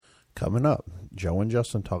Coming up, Joe and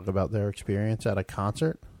Justin talk about their experience at a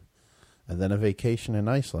concert and then a vacation in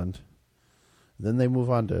Iceland. Then they move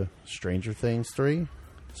on to Stranger Things 3,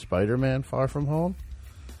 Spider-Man Far From Home,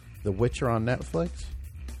 The Witcher on Netflix,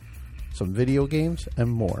 some video games, and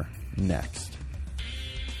more next.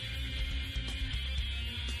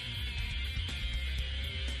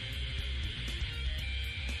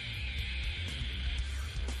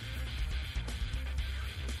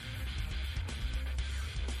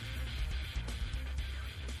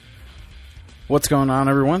 What's going on,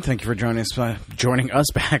 everyone? Thank you for joining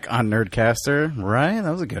us back on Nerdcaster. Right? That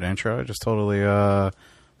was a good intro. I just totally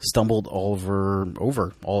stumbled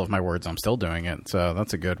over all of my words. I'm still doing it, so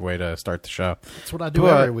that's a good way to start the show. That's what I do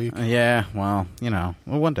every week. Yeah, well,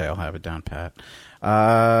 one day I'll have it down pat.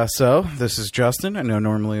 So this is Justin. I know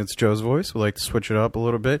normally it's Joe's voice. We like to switch it up a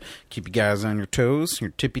little bit. Keep you guys on your toes,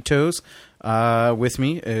 your tippy toes. With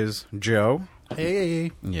me is Joe.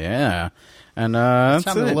 Hey. Yeah. And it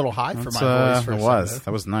sounded a little high for my voice. It was.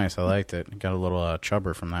 That was nice. I liked it. Got a little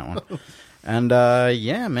chubber from that one. And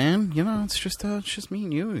yeah, man. It's just me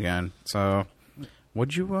and you again. So,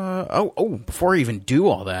 would you? Before I even do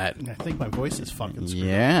all that, I think my voice is fucking screwed.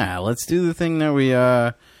 Yeah, let's do the thing that we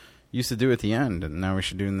used to do at the end, and now we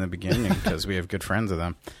should do in the beginning because we have good friends of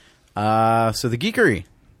them. So the Geekery,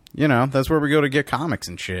 that's where we go to get comics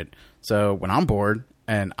and shit. So when I'm bored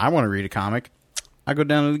and I want to read a comic, I go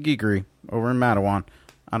down to the Geekery over in Matawan.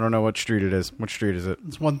 I don't know what street it is. What street is it?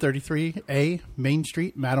 It's 133A Main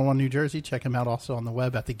Street, Matawan, New Jersey. Check them out also on the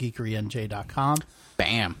web at thegeekerynj.com.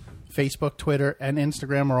 Bam. Facebook, Twitter, and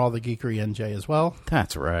Instagram are all the Geekery NJ as well.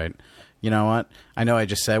 That's right. You know what? I know I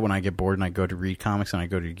just said when I get bored and I go to read comics and I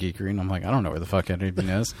go to Geekery and I'm like, I don't know where the fuck anything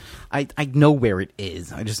is. I know where it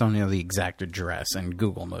is. I just don't know the exact address, and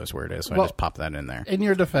Google knows where it is, so I just pop that in there. In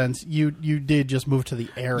your defense, you did just move to the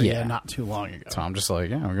area not too long ago. So I'm just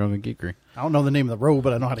like, yeah, we're going to Geekery. I don't know the name of the road,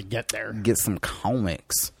 but I know how to get there. Get some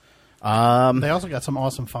comics. They also got some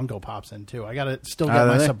awesome Funko Pops in, too. I got to still get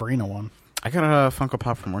my Sabrina one. I got a Funko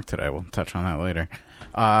Pop from work today. We'll touch on that later.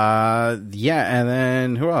 Yeah, and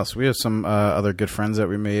then who else? We have some other good friends that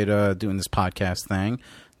we made doing this podcast thing.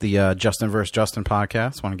 The Justin vs. Justin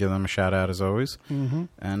podcast. Want to give them a shout out as always. Mm-hmm.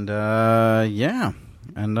 And yeah,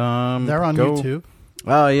 and they're on YouTube.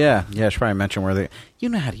 Oh yeah, I should probably mention where they. You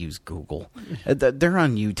know how to use Google. They're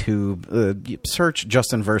on YouTube. Search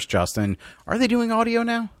Justin vs. Justin. Are they doing audio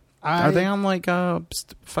now? Are they on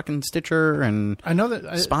fucking Stitcher and I know that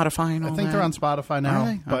Spotify and all I think that? They're on Spotify now. Are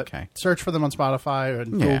they? But okay. Search for them on Spotify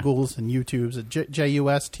and Google's and YouTube's at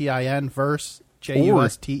JUSTIN verse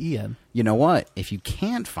JUSTEN. You know what? If you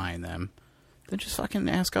can't find them, then just fucking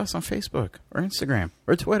ask us on Facebook or Instagram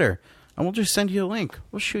or Twitter, and we'll just send you a link.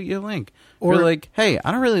 We'll shoot you a link. Or you're like, hey,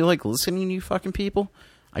 I don't really like listening to you fucking people.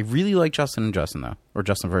 I really like Justin and Justin though, or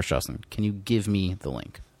Justin vs. Justin. Can you give me the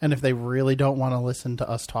link? And if they really don't want to listen to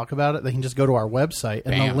us talk about it, they can just go to our website,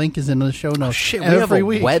 and Bam. the link is in the show notes. Oh, shit, every we have a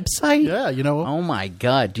week. website? Yeah, Oh, my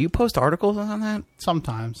God. Do you post articles on that?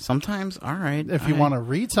 Sometimes. Sometimes? All right. If you want to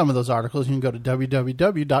read some of those articles, you can go to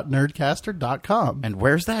www.nerdcaster.com. And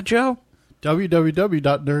where's that, Joe?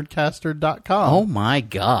 www.nerdcaster.com. Oh, my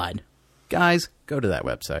God. Guys, go to that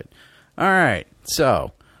website. All right.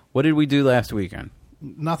 So, what did we do last weekend?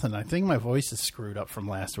 Nothing. I think my voice is screwed up from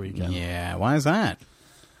last weekend. Yeah, why is that?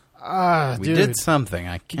 We dude. did something.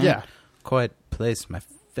 I can't quite place my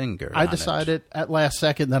finger I on decided at last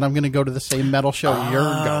second that I'm going to go to the same metal show you're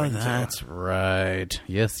going to. That's right.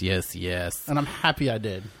 Yes. And I'm happy I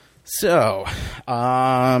did. So,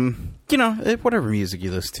 whatever music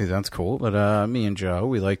you listen to, that's cool. But me and Joe,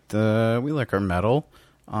 we like our metal.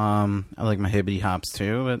 I like my hibbity hops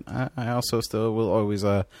too, but I also still will always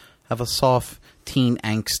have a soft teen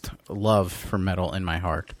angst love for metal in my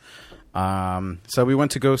heart. So we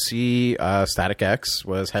went to go see Static X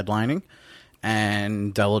was headlining,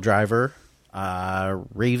 and Devil Driver,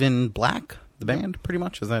 Raven Black, the band, pretty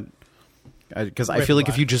much. Is that because I feel like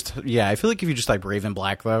if you just type Raven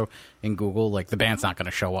Black though in Google, like the band's not going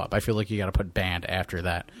to show up. I feel like you got to put band after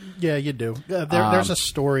that. Yeah, you do. There's a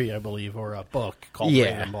story, I believe, or a book called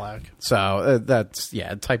Raven Black. So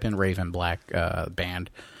type in Raven Black band,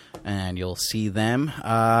 and you'll see them.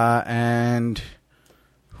 And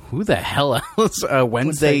who the hell else?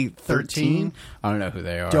 Wednesday 13? I don't know who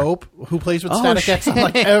they are. Dope, who plays with Static X on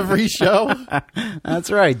like every show.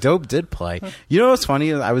 That's right. Dope did play. You know what's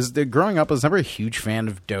funny? I was growing up, I was never a huge fan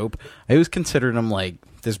of Dope. I always considered him like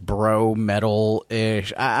this bro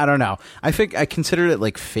metal-ish. I don't know. I think I considered it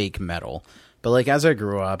like fake metal. But like as I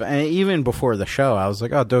grew up, and even before the show, I was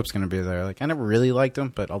like, oh, Dope's going to be there. Like I never really liked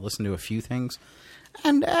him, but I'll listen to a few things.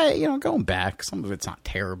 And, going back, some of it's not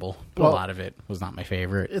terrible, but a lot of it was not my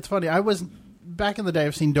favorite. It's funny. Back in the day,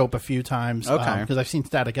 I've seen Dope a few times. Okay. Because I've seen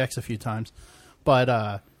Static X a few times.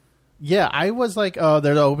 But, yeah, I was like, oh,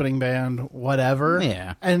 they're the opening band, whatever.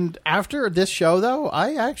 Yeah. And after this show, though,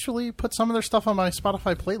 I actually put some of their stuff on my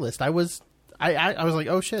Spotify playlist. I was like,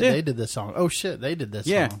 oh, shit, they did this song. Oh, shit, they did this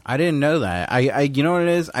song. I didn't know that. I you know what it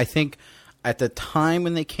is? I think at the time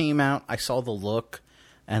when they came out, I saw the look,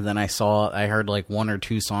 and then I heard like one or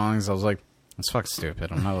two songs. I was like, that's fucking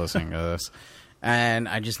stupid. I'm not listening to this. And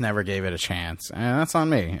I just never gave it a chance. And that's on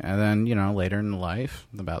me. And then, later in life,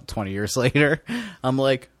 about 20 years later, I'm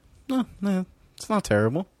like, no, it's not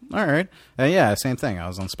terrible. All right. Yeah, same thing. I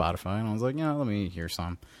was on Spotify, and I was like, let me hear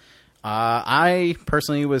some. I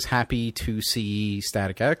personally was happy to see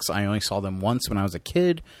Static X. I only saw them once when I was a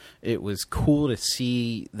kid. It was cool to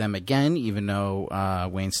see them again, even though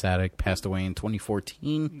Wayne Static passed away in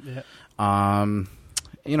 2014. Yeah.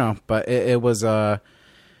 But it was a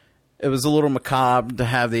little macabre to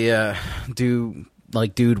have the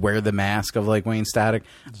dude wear the mask of like Wayne Static.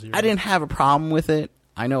 Zero. I didn't have a problem with it.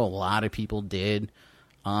 I know a lot of people did.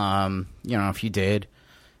 If you did,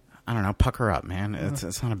 I don't know, pucker up, man.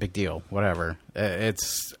 It's not a big deal. Whatever.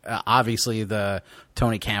 It's obviously the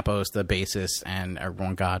Tony Campos, the bassist, and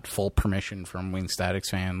everyone got full permission from Wayne Static's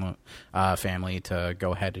family to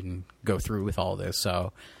go ahead and go through with all this.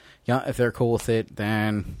 So, if they're cool with it,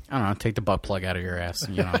 then I don't know, take the butt plug out of your ass.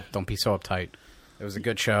 Don't be so uptight. It was a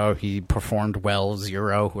good show. He performed well.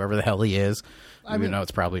 Zero, whoever the hell he is. Even though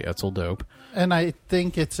it's probably Etzel Dope. And I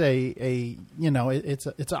think it's it's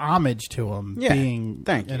an homage to him being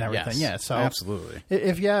and everything. Yes, yeah, so absolutely.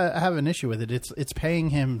 If you have an issue with it, it's paying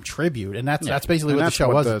him tribute, and that's basically what the show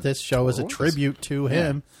was. This show is a tribute to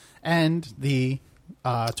him and the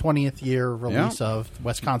 20th year release of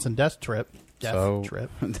Wisconsin Death Trip.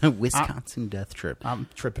 The Wisconsin Death Trip. I'm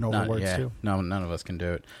tripping over words too. No, none of us can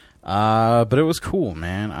do it. But it was cool,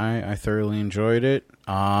 man. I thoroughly enjoyed it.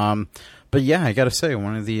 But yeah, I gotta say,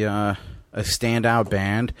 one of the a standout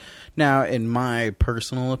band. Now, in my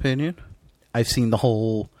personal opinion, I've seen the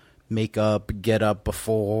whole makeup get up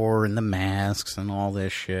before and the masks and all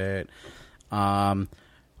this shit. But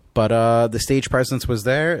the stage presence was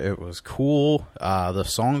there. It was cool. The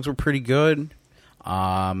songs were pretty good.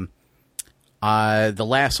 The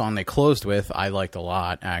last song they closed with, I liked a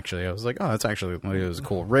lot, actually. I was like, it was a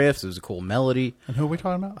cool riff. It was a cool melody. And who are we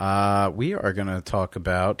talking about? We are going to talk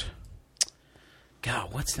about...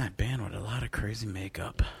 God, what's that band with a lot of crazy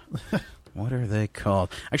makeup? What are they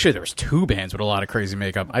called? Actually, there was two bands with a lot of crazy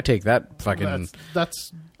makeup. I take that fucking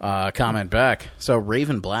comment back. So,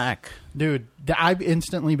 Raven Black. Dude, I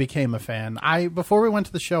instantly became a fan. Before we went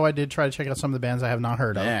to the show, I did try to check out some of the bands I have not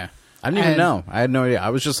heard of. Yeah. I didn't even know. I had no idea.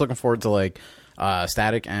 I was just looking forward to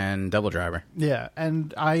Static and Devil Driver. Yeah,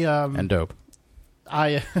 and and Dope.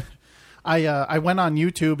 I went on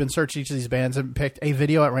YouTube and searched each of these bands and picked a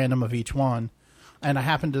video at random of each one. And I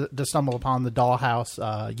happened to stumble upon the Dollhouse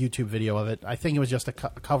YouTube video of it. I think it was just a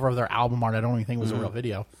cover of their album art. I don't even think it was a real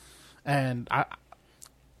video. And I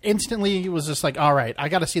instantly was just like, all right, I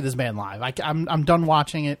got to see this band live. I'm done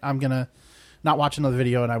watching it. I'm going to not watch another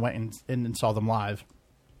video. And I went and saw them live.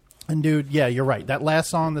 And dude, yeah, you're right. That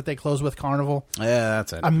last song that they closed with, Carnival. Yeah,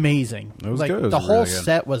 that's it. Amazing. It was good. It was the whole really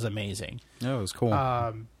set was amazing. Yeah, it was cool.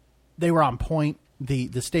 They were on point.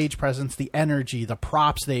 The stage presence, the energy, the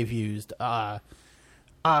props they've used.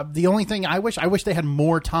 The only thing I wish they had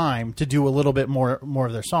more time to do a little bit more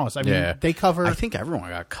of their songs. I mean, they cover. I think everyone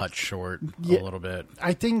got cut short a little bit.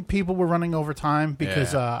 I think people were running over time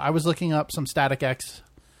because I was looking up some Static X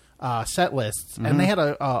set lists, and they had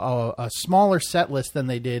a smaller set list than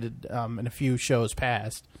they did in a few shows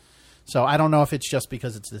past. So I don't know if it's just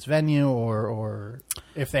because it's this venue or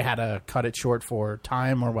if they had to cut it short for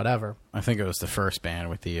time or whatever. I think it was the first band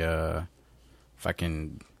with the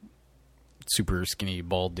fucking super skinny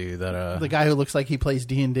bald dude that the guy who looks like he plays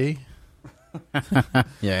D&D.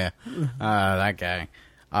 Yeah, that guy.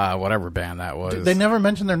 Whatever band that was. Dude, they never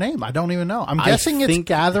mentioned their name. I don't even know. I'm guessing it's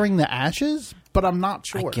Gathering the Ashes, but I'm not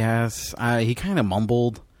sure. I guess he kind of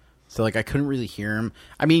mumbled, so I couldn't really hear him.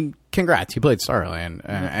 I mean, congrats, you played Starland,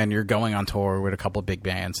 and you're going on tour with a couple of big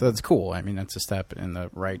bands, so that's cool. I mean, that's a step in the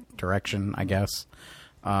right direction, I guess.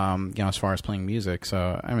 As far as playing music,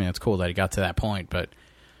 so I mean, it's cool that he got to that point, but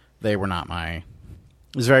they were not my. It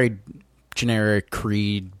was very generic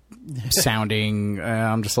Creed sounding.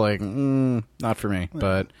 I'm just like, not for me.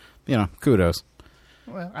 But kudos.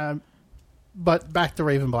 Well, but back to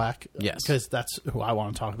Raven Black, yes, because that's who I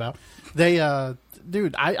want to talk about. They,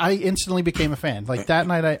 dude, I instantly became a fan. Like that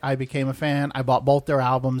night, I became a fan. I bought both their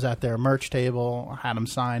albums at their merch table. Had them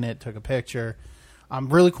sign it. Took a picture.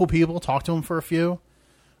 Really cool people. Talked to them for a few.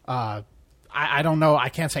 I don't know. I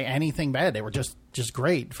can't say anything bad. They were just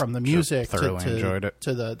great, from the music thoroughly enjoyed it.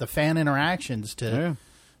 to the fan interactions to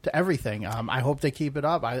everything. I hope they keep it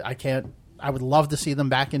up. I would love to see them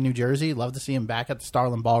back in New Jersey. Love to see them back at the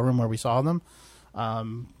Starland Ballroom where we saw them.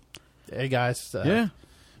 Hey guys,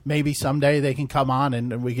 maybe someday they can come on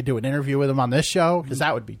and we could do an interview with them on this show, because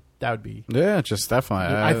that would be Yeah, just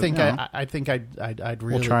definitely. I think I'd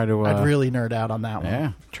really try to, I'd really nerd out on that one.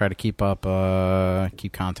 Yeah, try to keep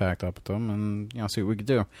contact up with them, and see what we could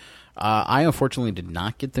do. I unfortunately did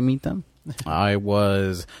not get to meet them. A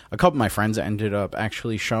couple of my friends ended up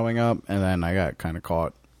actually showing up, and then I got kind of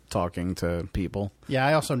caught talking to people. Yeah,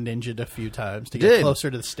 I also ninja'd a few times to get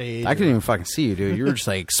closer to the stage. I couldn't even fucking see you, dude. You were just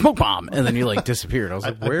like, smoke bomb, and then you like disappeared. I was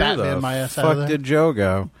like, where the fuck did Joe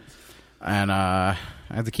go? And I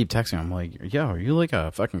had to keep texting him. I'm like, yo, are you like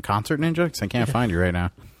a fucking concert ninja? Because I can't find you right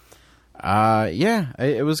now.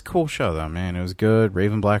 It was a cool show, though, man. It was good.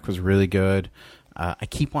 Raven Black was really good. I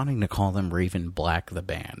keep wanting to call them Raven Black the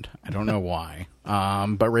band. I don't know why.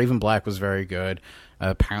 But Raven Black was very good.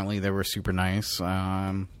 Apparently, they were super nice.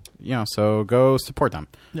 So go support them.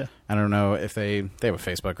 Yeah. I don't know if they have a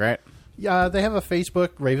Facebook, right? Yeah, they have a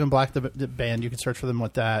Facebook, Raven Black the band. You can search for them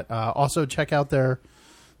with that. Also, check out their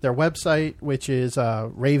website, which is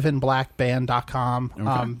ravenblackband.com.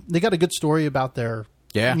 Okay. They got a good story about their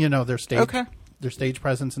stage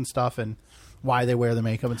presence and stuff, and why they wear the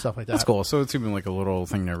makeup and stuff like that. That's cool. So it's even like a little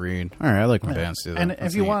thing to read. All right, I like my bands do that. And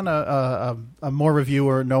if you want a more review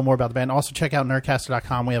or know more about the band, also check out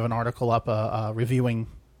nerdcaster.com. We have an article up reviewing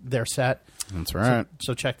their set. That's right.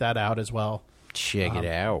 So check that out as well. Check it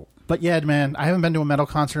out. But yeah, man, I haven't been to a metal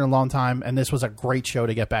concert in a long time, and this was a great show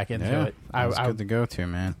to get back into it. It's good to go to,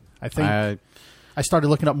 man. I think I started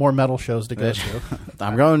looking up more metal shows to go to.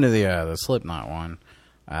 I'm going to the Slipknot one.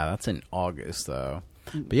 That's in August, though.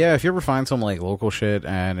 But yeah, if you ever find some like local shit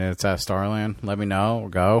and it's at Starland, let me know. We'll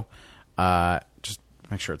go. Just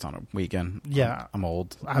make sure it's on a weekend. Yeah, I'm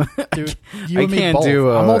old. Dude, you and me both.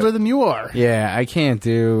 I'm older than you are. Yeah, I can't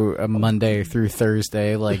do a Monday through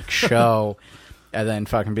Thursday like show, and then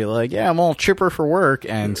fucking be like, yeah, I'm all chipper for work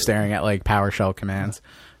and staring at like PowerShell commands.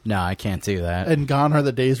 No, I can't do that. And gone are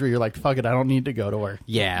the days where you're like, fuck it, I don't need to go to work.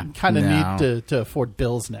 Yeah, kind of need to afford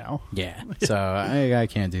bills now. Yeah, so I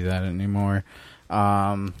can't do that anymore.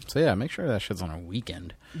 So yeah, make sure that shit's on a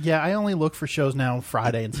weekend. Yeah, I only look for shows now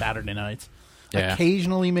Friday and Saturday nights. Yeah.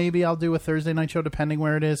 Occasionally, maybe I'll do a Thursday night show, depending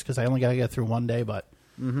where it is, because I only got to get through one day. But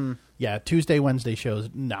yeah, Tuesday, Wednesday shows,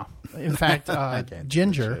 no. In fact,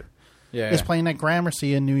 Ginger is playing at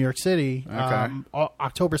Gramercy in New York City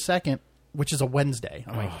October 2nd, which is a Wednesday.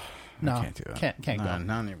 I'm like, no, I can't do that. Can't go.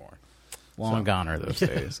 Not anymore. Long gone are those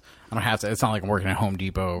days. I don't have to. It's not like I'm working at Home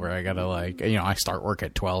Depot where I gotta I start work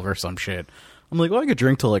at 12 or some shit. I'm like, well, I could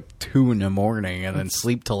drink till like 2 in the morning and then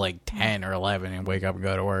sleep till like 10 or 11 and wake up and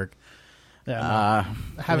go to work. Yeah,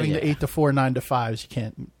 having the 8 to 4, 9 to 5s, you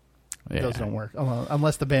can't. Those don't work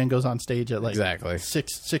unless the band goes on stage at like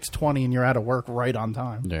 6:20 and you're out of work right on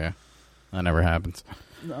time. Yeah, that never happens.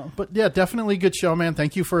 No, but yeah, definitely good show, man.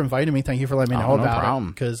 Thank you for inviting me. Thank you for letting me know about it.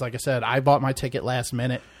 Because, like I said, I bought my ticket last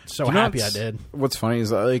minute. So happy I did. What's funny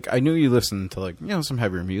is like I knew you listened to some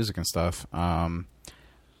heavier music and stuff,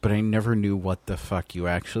 but I never knew what the fuck you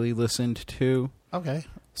actually listened to. Okay.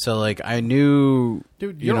 So like I knew,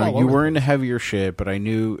 dude, you were into heavier shit, but I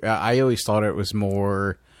knew I always thought it was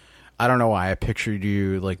more. I don't know why I pictured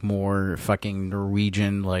you like more fucking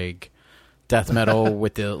Norwegian like death metal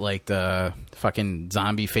with the fucking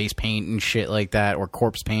zombie face paint and shit like that, or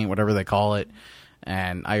corpse paint, whatever they call it.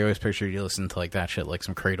 And I always pictured you listening to like that shit, like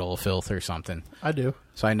some Cradle of Filth or something. I do.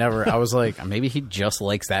 So I was like, maybe he just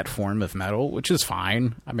likes that form of metal, which is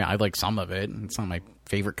fine. I mean, I like some of it. It's not my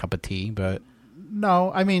favorite cup of tea, but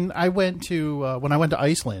no. I mean, I went to when I went to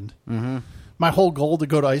Iceland. Mm-hmm. My whole goal to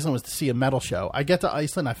go to Iceland was to see a metal show. I get to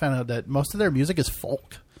Iceland, I found out that most of their music is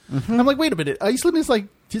folk. Mm-hmm. I'm like, wait a minute, Iceland is like,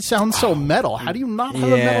 it sounds so metal. How do you not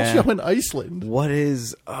have a metal show in Iceland?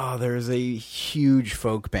 There's a huge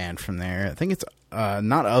folk band from there. I think it's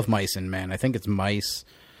not of Mice and Men. I think it's Mice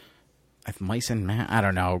and Man. I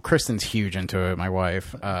don't know. Kristen's huge into it, my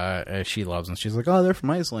wife. She loves them. She's like, oh, they're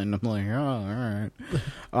from Iceland. I'm like, oh, all right.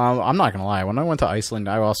 I'm not going to lie. When I went to Iceland,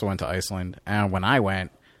 I also went to Iceland. And when I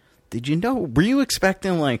went, did you know, were you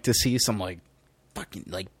expecting like to see some like fucking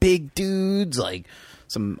like big dudes, like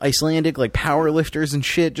some Icelandic like power lifters and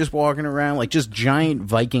shit just walking around, like just giant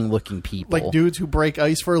Viking looking people, like dudes who break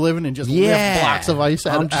ice for a living and just lift blocks of ice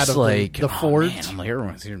out of the forge? Man, I'm like,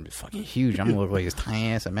 everyone's here to be fucking huge. I'm gonna look like this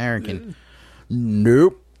tiny ass American.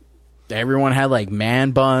 Nope. everyone had like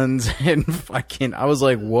man buns and fucking. I was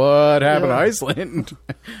like, what happened to Iceland?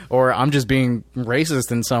 Or I'm just being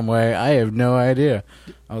racist in some way. I have no idea.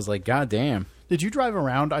 I was like, God damn. Did you drive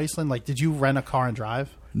around Iceland? Like, did you rent a car and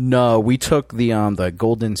drive? No, we took the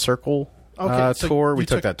Golden Circle so tour. We you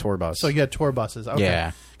took that tour bus. So you had tour buses. Okay.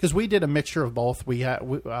 Yeah. Because we did a mixture of both. We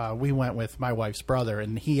went with my wife's brother,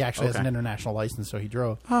 and he actually has an international license, so he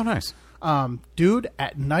drove. Oh, nice. Dude,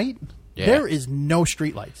 at night, Yeah. there is no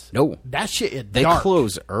street lights. No. That shit is They dark.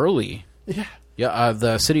 close early. Yeah. Yeah,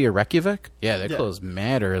 the city of Reykjavik. Yeah, they closed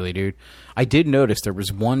mad early, dude. I did notice there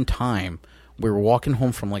was one time we were walking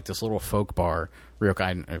home from like this little folk bar. We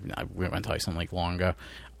went to Iceland like long ago.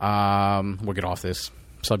 We'll get off this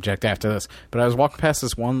subject after this. But I was walking past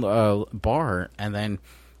this one bar, and then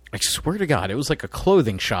I swear to God, it was like a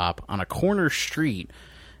clothing shop on a corner street,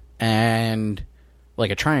 and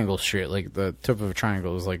like a triangle street, like the tip of a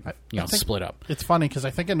triangle is like split up. It's funny because I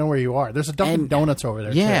think I know where you are. There's a Dunkin' Donuts over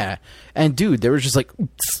there. Yeah, and dude, there was just like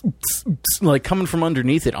like coming from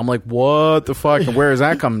underneath it. I'm like, what the fuck? Where is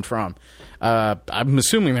that coming from? I'm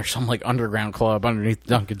assuming there's some like underground club underneath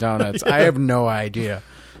Dunkin' Donuts. I have no idea,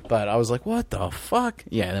 but I was like, what the fuck?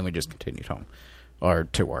 Yeah, and then we just continued home, or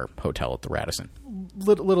to our hotel at the Radisson.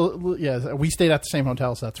 Little, yeah. We stayed at the same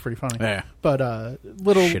hotel, so that's pretty funny. Yeah, but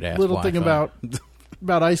little thing about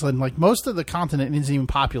Iceland, like most of the continent isn't even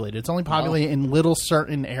populated. It's only populated in little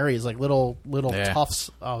certain areas, like little tufts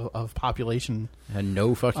of population. And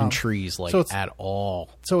no fucking trees, like at all.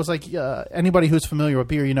 So it's like anybody who's familiar with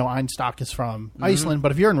beer, Einstock is from Iceland.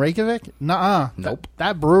 But if you're in Reykjavik, nope.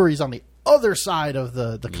 That brewery's on the other side of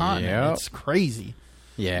the continent. Yep. It's crazy.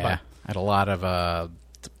 Yeah, I had a lot of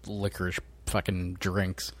licorice fucking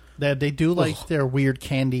drinks. They do like their weird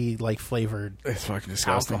candy like flavored. It's fucking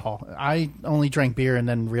disgusting. Alcohol. I only drank beer and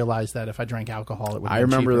then realized that if I drank alcohol, it would. I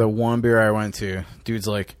remember the one beer I went to. Dude's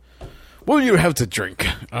like, "What do you have to drink?"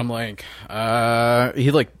 I'm like,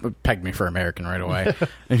 he like pegged me for American right away,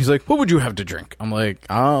 and he's like, "What would you have to drink?" I'm like,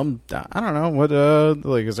 I don't know. What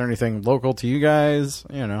like, is there anything local to you guys?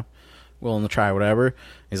 Willing to try whatever.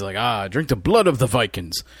 He's like, drink the blood of the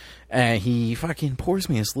Vikings. And he fucking pours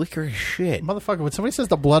me his licorice shit. Motherfucker, when somebody says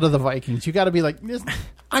the blood of the Vikings, you got to be like,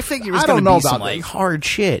 I figured it was going to be some like hard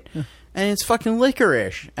shit. And it's fucking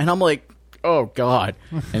licorice. And I'm like, oh, God.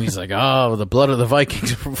 And he's like, the blood of the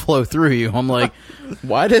Vikings flow through you. I'm like,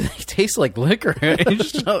 why do they taste like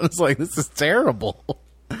licorice? I was like, this is terrible.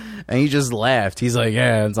 And he just laughed. He's like,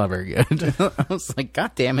 yeah, it's not very good. I was like,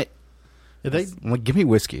 God damn it. I'm like, give me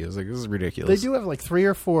whiskey. I was like, this is ridiculous. They do have like 3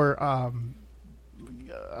 or 4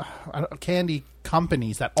 candy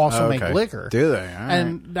companies that also make liquor. Do they? All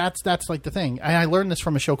and right. that's like the thing. And I learned this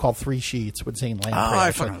from a show called 3 Sheets with Zane Lamprey.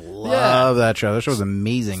 I fucking love that show. That show was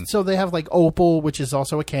amazing. So they have like Opal, which is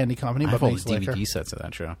also a candy company, but I have all makes the DVD liquor. sets of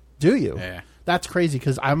that show. Do you? Yeah. That's crazy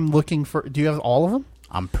because I'm looking for. Do you have all of them?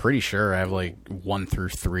 I'm pretty sure I have like 1 through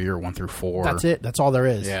 3 or 1 through 4. That's it. That's all there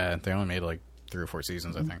is. Yeah, they only made like 3 or 4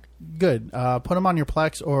 seasons, I think. Good. Put them on your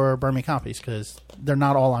Plex or burn me copies because they're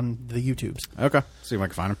not all on the YouTubes. Okay. See if I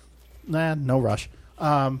can find them. Nah, no rush.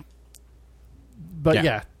 But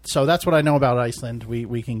yeah, so that's what I know about Iceland.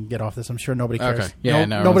 We can get off this. I'm sure nobody cares. Okay. Yeah,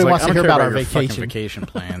 nobody wants to hear about our your vacation. Vacation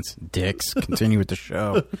plans. Dicks. Continue with the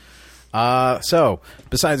show. So,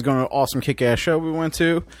 besides going to an awesome kick-ass show we went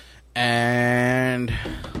to, and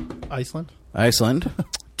Iceland,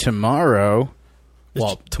 tomorrow,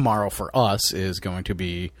 tomorrow for us is going to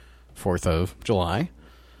be 4th of July.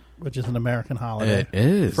 Which is an American holiday. It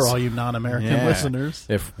is. For all you non-American listeners.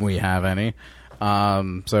 If we have any.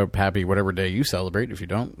 So happy whatever day you celebrate. If you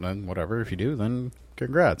don't, then whatever. If you do, then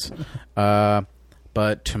congrats.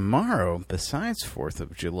 But tomorrow, besides 4th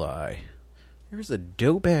of July, there's a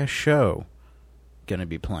dope-ass show going to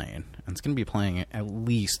be playing. And it's going to be playing at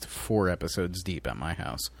least 4 episodes deep at my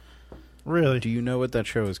house. Really? Do you know what that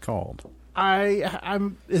show is called?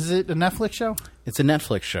 Is it a Netflix show? It's a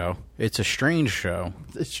Netflix show. It's a strange show.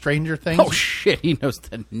 It's Stranger Things? Oh, shit. He knows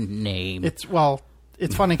the name. It's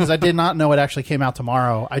funny because I did not know it actually came out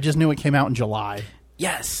tomorrow. I just knew it came out in July.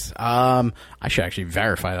 Yes. I should actually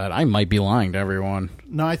verify that. I might be lying to everyone.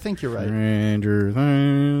 No, I think you're right. Stranger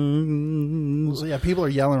Things. Well, yeah, people are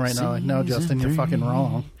yelling right now like, no, Justin, you're fucking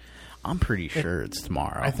wrong. I'm pretty sure it's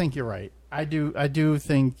tomorrow. I think you're right. I do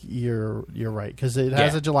think you're right because it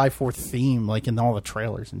has a July 4th theme like in all the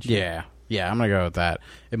trailers and shit. Yeah, I'm gonna go with that.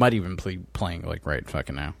 It might even be playing like right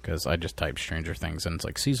fucking now because I just typed Stranger Things and it's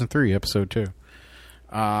like season 3, episode 2. So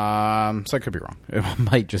I could be wrong. It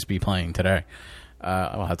might just be playing today.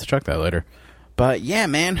 I'll have to check that later. But yeah,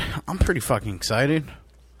 man, I'm pretty fucking excited.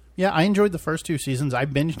 Yeah, I enjoyed the first 2 seasons. I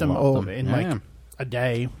binged them a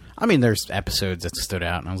day. I mean, there's episodes that stood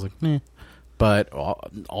out, and I was like, meh. But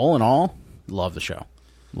all in all, love the show.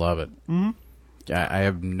 Love it. Mm-hmm. I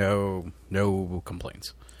have no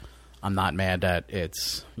complaints. I'm not mad that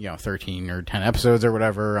it's 13 or 10 episodes or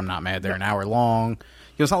whatever. I'm not mad they're an hour long.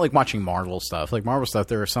 It's not like watching Marvel stuff. Like Marvel stuff,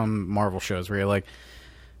 there are some Marvel shows where you're like,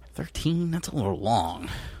 13? That's a little long.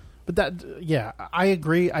 But I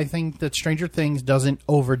agree. I think that Stranger Things doesn't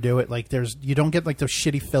overdo it. Like you don't get like those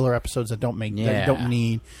shitty filler episodes that don't that you don't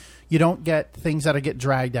need. You don't get things that get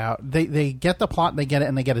dragged out. They get the plot, they get it,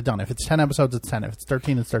 and they get it done. If it's 10 episodes, it's 10. If it's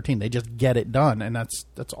 13, it's 13. They just get it done, and that's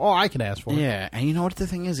all I can ask for. Yeah, and you know what the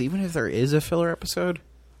thing is? Even if there is a filler episode,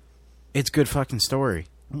 it's good fucking story.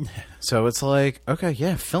 So it's like, okay,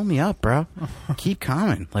 yeah, fill me up, bro. Keep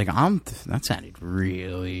coming. Like that sounded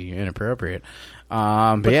really inappropriate.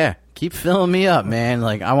 But yeah, keep filling me up, man.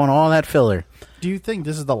 Like I want all that filler. Do you think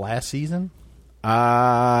this is the last season?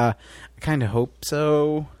 I kind of hope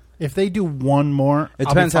so. If they do one more, it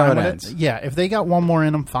depends how it ends. Yeah, if they got one more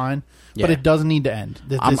in them, fine. Yeah. But it doesn't need to end.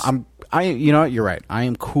 You know what? You're right. I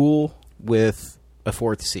am cool with a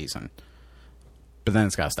 4th season, but then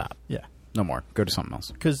it's got to stop. Yeah, no more. Go to something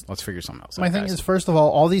else. Because let's figure something else out. My thing is, first of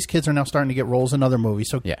all these kids are now starting to get roles in other movies,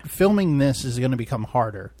 so filming this is going to become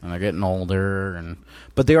harder. And they're getting older,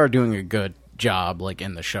 but they are doing a good job like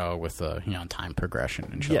in the show with the time progression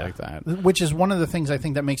and shit like that, which is one of the things I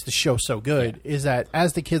think that makes the show so good is that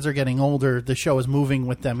as the kids are getting older, the show is moving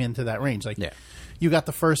with them into that range. Like you got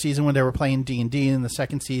the first season when they were playing D&D, and the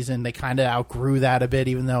second season they kind of outgrew that a bit,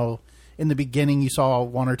 even though in the beginning you saw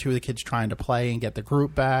one or two of the kids trying to play and get the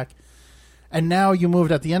group back. And now you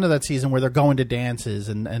moved at the end of that season where they're going to dances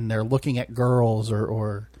and they're looking at girls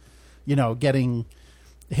or hitting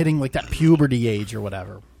like that puberty age or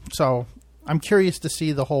whatever. So I'm curious to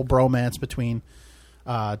see the whole bromance between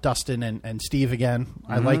Dustin and Steve again.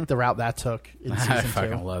 Mm-hmm. I like the route that took in season 2. I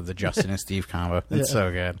fucking love the Justin and Steve combo. It's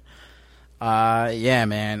so good. Yeah,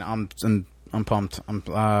 man. I'm pumped.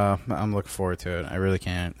 I'm looking forward to it. I really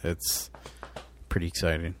can't. It's pretty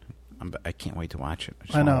exciting. I can't wait to watch it. I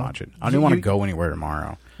just want to watch it. I don't even want to go anywhere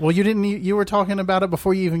tomorrow. Well, you didn't. You were talking about it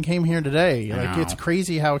before you even came here today. Like it's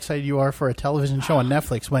crazy how excited you are for a television show on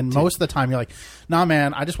Netflix. When most of the time you're like, "Nah,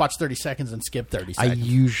 man, I just watch 30 seconds and skip 30 seconds." I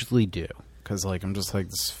usually do because I'm just like,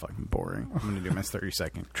 this is fucking boring. I'm gonna do my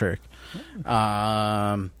 30-second trick.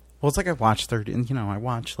 Well, it's like I watch 30, and I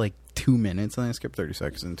watch like 2 minutes and I skip 30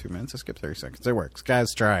 seconds, and 2 minutes I skip 30 seconds. It works,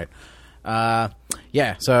 guys. Try it.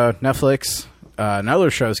 Yeah. So Netflix. Another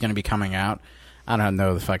show is going to be coming out. I don't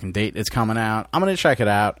know the fucking date it's coming out. I'm going to check it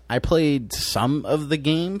out. I played some of the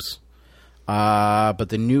games, but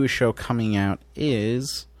the newest show coming out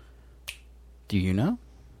is... Do you know?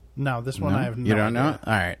 No, this one I have no idea. You don't know?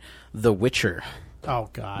 All right. The Witcher. Oh,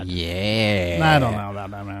 God. Yeah. I don't know about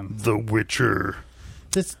that, man. The Witcher.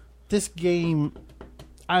 This game...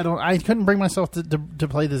 I couldn't bring myself to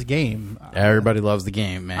play this game. Everybody loves the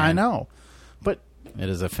game, man. I know. But... It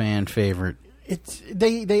is a fan favorite.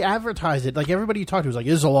 They advertise it like everybody you talk to is like,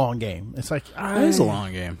 "This is a long game." It's like it is a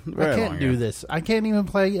long game. I can't do this. I can't even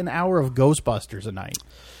play an hour of Ghostbusters a night.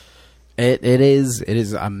 It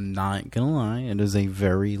is. I'm not gonna lie. It is a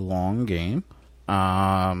very long game,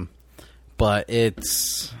 but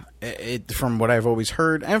it's from what I've always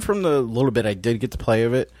heard and from the little bit I did get to play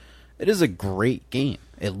of it. It is a great game.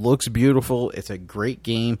 It looks beautiful. It's a great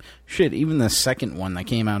game. Shit, even the second one that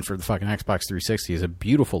came out for the fucking Xbox 360 is a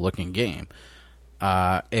beautiful looking game.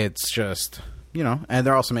 It's just, and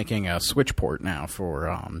they're also making a Switch port now for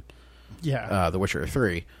The Witcher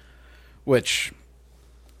 3, which,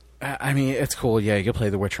 I mean, it's cool. Yeah, you can play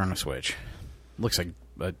The Witcher on a Switch. Looks like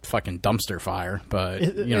a fucking dumpster fire, but,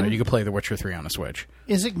 you can play The Witcher 3 on a Switch.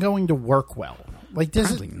 Is it going to work well? Like,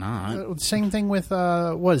 probably not. Same thing with,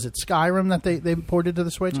 what is it, Skyrim that they ported to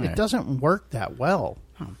the Switch? Right. It doesn't work that well.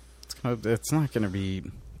 It's not going to be...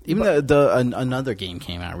 Even another game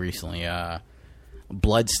came out recently,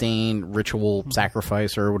 Bloodstained Ritual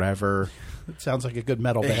Sacrifice or whatever. It sounds like a good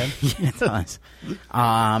metal band. Yeah, it does.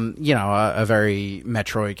 A very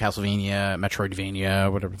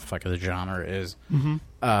Metroidvania, whatever the fuck the genre is,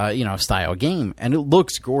 style game. And it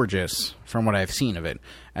looks gorgeous from what I've seen of it.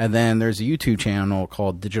 And then there's a YouTube channel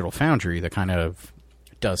called Digital Foundry that kind of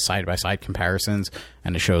does side-by-side comparisons,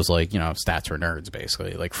 and it shows, stats for nerds,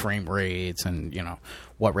 basically, like frame rates and,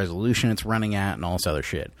 what resolution it's running at and all this other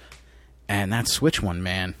shit. And that Switch one,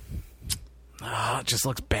 man... it just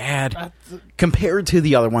looks bad compared to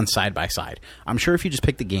the other one side by side. I'm sure if you just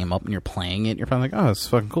pick the game up and you're playing it, you're probably like, "Oh, it's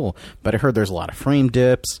fucking cool." But I heard there's a lot of frame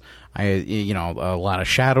dips. A lot of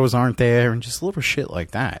shadows aren't there, and just little shit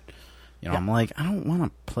like that. You know, I'm like, I don't want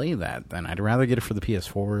to play that. Then I'd rather get it for the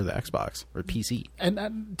PS4 or the Xbox or PC.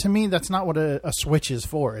 And to me, that's not what a Switch is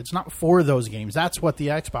for. It's not for those games. That's what the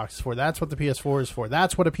Xbox is for. That's what the PS4 is for.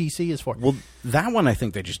 That's what a PC is for. Well, that one I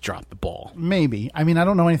think they just dropped the ball. Maybe. I mean, I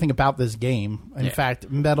don't know anything about this game. In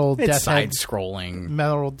fact, Metal It's Deathhead, side-scrolling.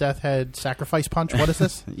 Metal Deathhead Sacrifice Punch. What is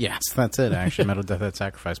this? Yes, that's it. Actually, Metal Deathhead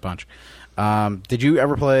Sacrifice Punch. Did you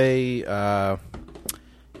ever play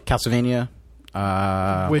Castlevania?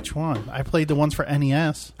 Which one? I played the ones for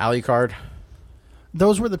NES. Alucard?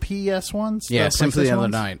 Those were the PES ones? Yeah, the Symphony PlayStation of the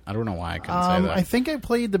ones? Night. I don't know why I couldn't say that. I think I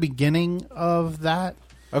played the beginning of that.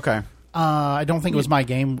 Okay. I don't think it was my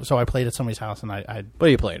game, so I played at somebody's house, and I But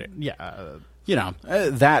you played it. yeah. You know,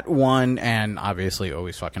 that one, and obviously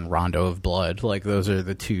always fucking Rondo of Blood. Like, those are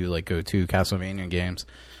the two, like, go-to Castlevania games.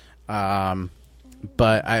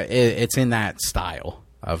 But it's in that style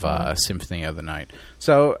of Symphony of the Night.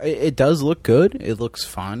 So it does look good. It looks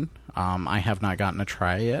fun. I have not gotten to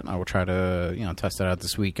try it yet. I will try to test it out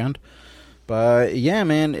this weekend. But yeah,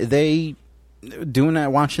 man, they doing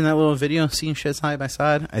that, watching that little video, seeing shit side by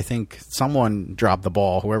side. I think someone dropped the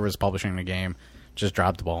ball. Whoever's publishing the game just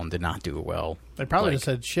dropped the ball and did not do it well. They probably just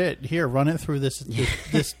said, "Shit, here, run it through this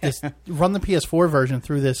run the PS4 version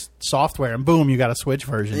through this software, and boom, you got a Switch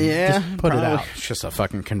version. Yeah, just put it out." It's just a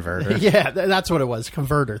fucking converter. Yeah, that's what it was.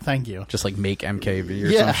 Converter. Thank you. Just like make MKV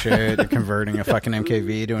or some shit. You're converting a fucking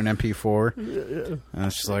MKV to an MP4. And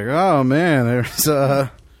it's just like, oh man, there's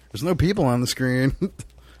no people on the screen.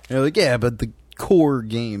 You're like, yeah, but the core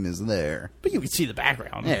game is there. But you can see the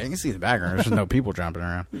background. Yeah, you can see the background. There's just no people jumping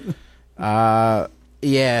around.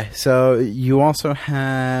 Yeah, so you also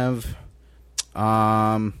have,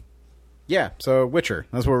 so Witcher.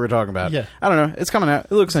 That's what we're talking about. Yeah. I don't know. It's coming out.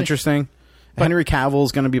 It looks interesting. Henry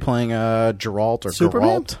Cavill's going to be playing Geralt or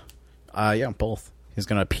Superman? Geralt. Yeah, both. He's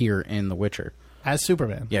going to appear in The Witcher. As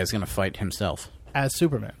Superman. Yeah, he's going to fight himself. As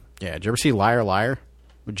Superman. Yeah, did you ever see Liar Liar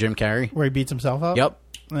with Jim Carrey? Where he beats himself up? Yep.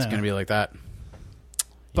 It's Yeah. going to be like that.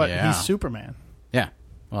 But Yeah. he's Superman. Yeah.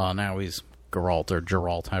 Well, now he's Geralt or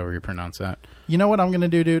Geralt, however you pronounce that. You know what I'm going to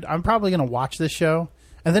do, dude? I'm probably going to watch this show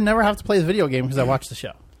and then never have to play the video game because I watched the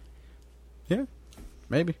show. Yeah,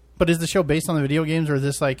 maybe. But is the show based on the video games, or is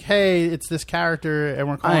this like, hey, it's this character and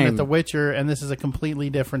we're calling it The Witcher, and this is a completely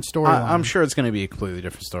different storyline? I'm sure it's going to be a completely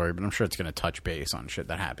different story, but I'm sure it's going to touch base on shit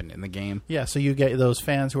that happened in the game. Yeah, so you get those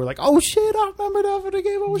fans who are like, oh shit, I remember that for the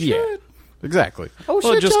game. Oh shit. Yeah, exactly. Oh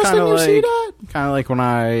shit, Justin, kinda you see that? Kind of like when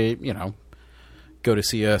I, go to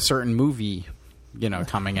see a certain movie,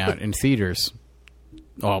 coming out in theaters.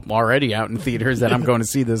 Well, already out in theaters that I'm going to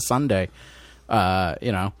see this Sunday. But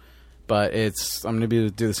I'm going to be able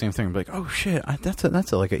to do the same thing. I'm like, oh shit,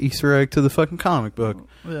 that's like an Easter egg to the fucking comic book.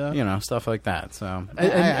 Yeah. Stuff like that. So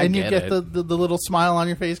And you get it. the little smile on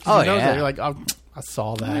your face because you know that. You're like, oh, I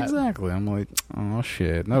saw that. Exactly. I'm like, oh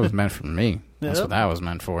shit, that was meant for me. That's Yep. what that was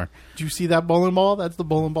meant for. Did you see that bowling ball? That's the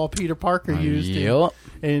bowling ball Peter Parker used. Yep.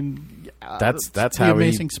 And That's the how he-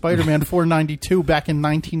 Amazing Spider-Man 492 back in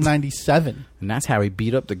 1997 And that's how he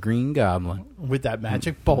beat up the Green Goblin. with that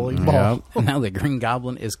magic bowling ball. Yep. And now the Green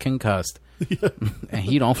Goblin is concussed. And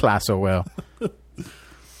he don't fly so well.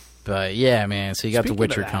 But yeah, man, so you got Speaking The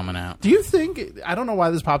Witcher of that, coming out. Do you think, I don't know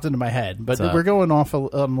why this popped into my head, but What's up? we're going off on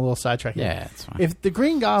a little sidetrack here. Yeah, it's fine. If the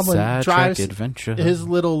Green Goblin Sidetrack drives adventure. his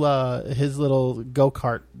little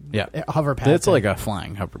go-kart Yeah. hover pad It's thing. like a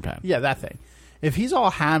flying hover pad. Yeah, that thing. If he's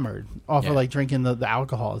all hammered off Yeah. of like drinking the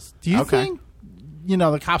alcohols, do you Okay. think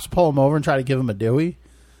the cops pull him over and try to give him a Dewey?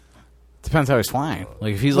 Depends how he's flying.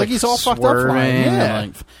 Like if he's Like like he's all fucked up swerving flying, yeah.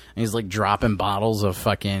 and he's like dropping bottles of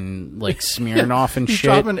fucking like Smirnoff and He's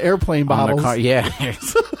shit. dropping airplane on the bottles. car. Yeah.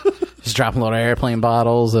 He's dropping a lot of airplane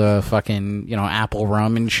bottles, fucking, apple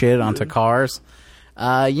rum and shit onto cars.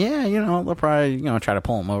 They'll probably, try to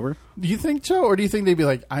pull him over. Do you think so, or do you think they'd be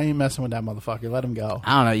like, "I ain't messing with that motherfucker. Let him go."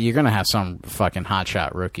 I don't know. You're going to have some fucking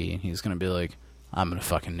hotshot rookie. He's going to be like, I'm going to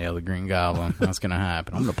fucking nail the Green Goblin. That's going to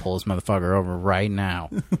happen. I'm going to pull this motherfucker over right now.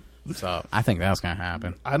 So I think that's going to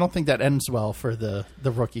happen. I don't think that ends well for the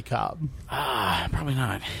rookie cop. Probably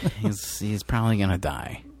not. He's probably going to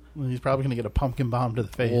die. He's probably going to get a pumpkin bomb to the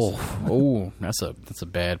face. That's a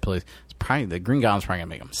bad place. It's probably the Green Goblin's probably going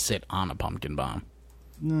to make him sit on a pumpkin bomb.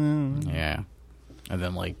 Yeah. And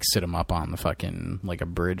then, sit him up on the fucking, a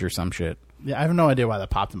bridge or some shit. Yeah, I have no idea why that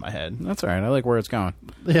popped in my head. That's all right. I like where it's going.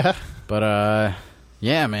 Yeah. But,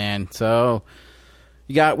 yeah, man. So,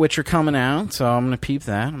 you got Witcher coming out, so I'm going to peep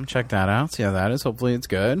that. I'm going to check that out, see how that is. Hopefully it's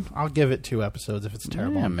good. I'll give it 2 episodes if it's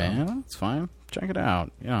terrible. Yeah, man. It's fine. Check it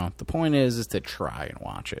out. The point is to try and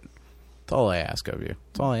watch it. That's all I ask of you.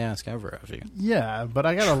 That's all I ask ever of you. Yeah, but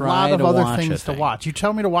I got a Try lot of to other watch a things to thing. watch. You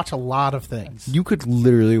tell me to watch a lot of things. You could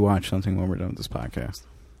literally watch something when we're done with this podcast.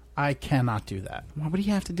 I cannot do that. What do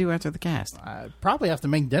you have to do after the cast? I probably have to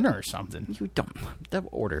make dinner or something. You don't. That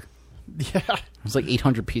order. Yeah. There's like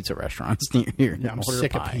 800 pizza restaurants near here. Yeah, I'm Order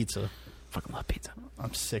sick of pie. pizza. Fucking love pizza.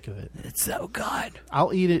 I'm sick of it. It's so good.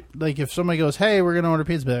 I'll eat it. Like, if somebody goes, hey, we're going to order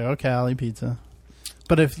pizza, I'll be like, okay, I'll eat pizza.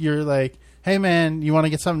 But if you're like, hey, man, you want to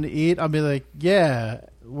get something to eat? I'll be like, yeah,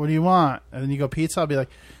 what do you want? And then you go pizza, I'll be like,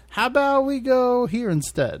 how about we go here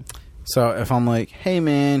instead? So if I'm like, hey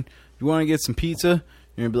man, you want to get some pizza?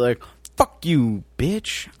 You're going to be like, fuck you,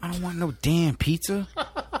 bitch. I don't want no damn pizza.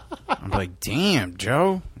 I'm like, damn,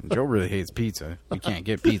 Joe. Joe really hates pizza. You can't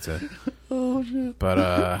get pizza. Oh, shit. But,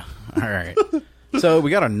 all right. So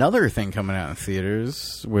we got another thing coming out in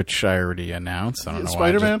theaters, which I already announced. I don't know why I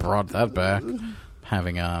Spider-Man? just brought that back.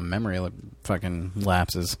 Having memory fucking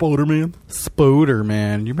lapses. Spider-Man.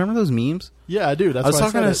 Spoderman. You remember those memes? Yeah, I do. That's I was why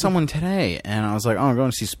talking said to it. someone today, and I was like, oh, I'm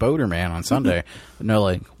going to see Spoderman on Sunday. And they're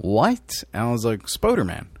like, what? And I was like,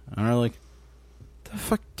 Spoderman. And they're like, the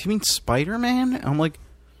fuck? Do you mean Spider-Man? And I'm like,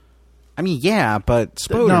 I mean, yeah, but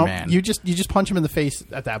Spoderman. No, you just punch him in the face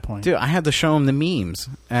at that point. Dude, I had to show them the memes,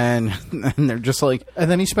 and they're just like...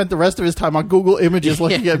 And then he spent the rest of his time on Google Images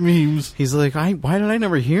looking Yeah. at memes. He's like, why did I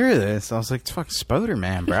never hear this? I was like, it's fucking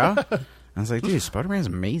Spoderman, bro. I was like, dude, Spoderman's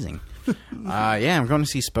amazing. Yeah, I'm going to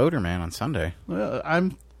see Spoderman on Sunday.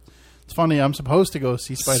 It's funny. I'm supposed to go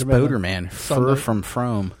see Spider-Man. Spoderman, fur Sunday. from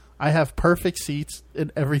Frome. I have perfect seats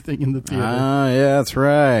and everything in the theater, Ah, yeah, that's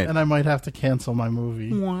right. and I might have to cancel my movie.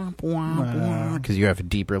 Because you have a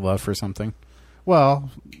deeper love for something.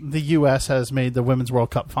 Well, the U.S. has made the Women's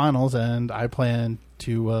World Cup finals, and I plan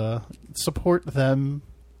to support them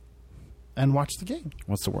and watch the game.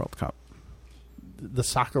 What's the World Cup? The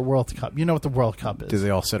Soccer World Cup. You know what the World Cup is. Do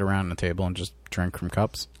they all sit around the table and just drink from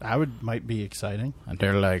cups? Might be exciting. And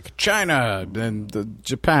they're like, China, then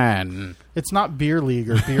Japan, It's not Beer League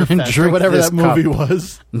or Beer Fest or Drink whatever this that movie cup.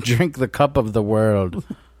 was. drink the cup of the world.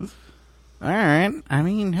 All right. I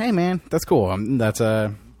mean, hey, man, that's cool. That's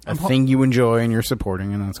a thing you enjoy and you're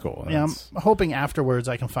supporting, and that's cool. Yeah, That's, I'm hoping afterwards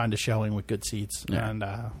I can find a showing with good seats Yeah. and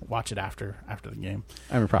watch it after the game.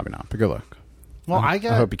 I mean, probably not, but good luck. Well, I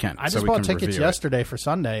hope you can, I so just we bought can tickets review it. yesterday for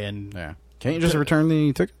Sunday, and Yeah. Can't you just return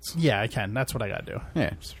the tickets? yeah, I can. That's what I got to do. Yeah,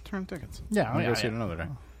 just return tickets. Yeah, We'll yeah, go see it yeah. another day.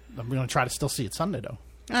 I'm going to try to still see it Sunday, though.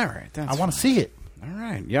 All right. That's I want to see it. All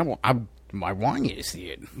right. Yeah, well, I want you to see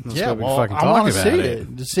it. That's Yeah, what we well, fucking I talk want to about see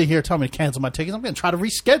it. Just sit here, tell me to cancel my tickets. I'm going to try to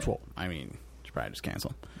reschedule. I mean, you should probably just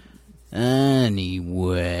cancel.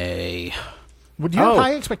 Anyway. Would you have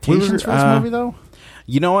high expectations for this movie, though?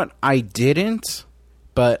 You know what? I didn't,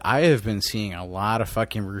 but I have been seeing a lot of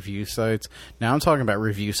fucking review sites. Now I'm talking about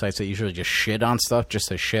review sites that usually just shit on stuff just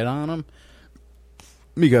to shit on them.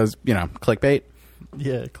 Because, clickbait.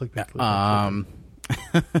 Yeah, clickbait.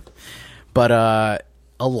 But a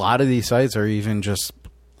lot of these sites are even just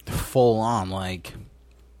full on, like,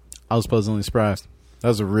 I was pleasantly surprised. That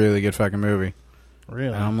was a really good fucking movie.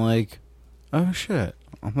 Really? And I'm like, oh shit.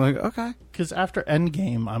 I'm like, okay. Because after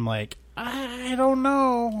Endgame, I'm like, I don't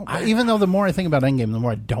know. Even though the more I think about Endgame, the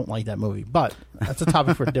more I don't like that movie. But that's a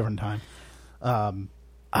topic for a different time.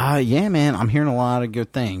 Yeah, man. I'm hearing a lot of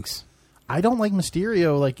good things. I don't like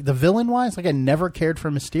Mysterio, like the villain-wise. Like, I never cared for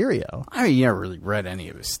Mysterio. I mean, you never really read any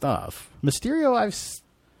of his stuff. Mysterio,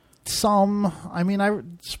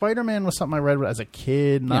 Spider-Man was something I read as a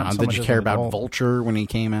kid. Not so did much you as care an about adult. Vulture when he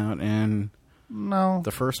came out in No,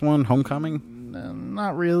 the first one, Homecoming?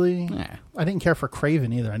 not really. Yeah. I didn't care for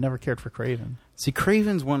Kraven either. I never cared for Kraven. See,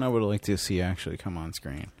 Kraven's one I would like to see actually come on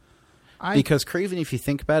screen. Because Kraven, if you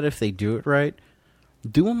think about it, if they do it right,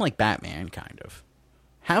 do him like Batman, kind of.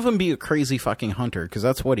 Have him be a crazy fucking hunter, because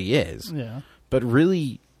that's what he is. Yeah. But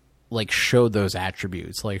really, like, show those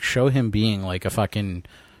attributes. Like, show him being like a fucking,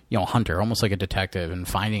 hunter, almost like a detective, and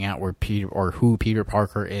finding out where who Peter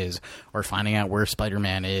Parker is, or finding out where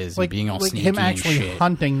Spider-Man is, and being all sneaky him and actually shit.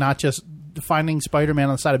 hunting, not just finding Spider-Man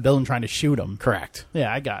on the side of a building trying to shoot him. Correct.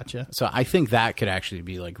 Yeah, I gotcha. So I think that could actually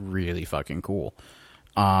be like really fucking cool.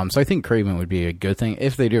 So I think Kraven would be a good thing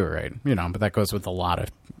if they do it right, but that goes with a lot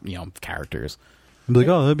of, characters. I'd be like,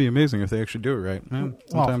 oh, that'd be amazing if they actually do it right.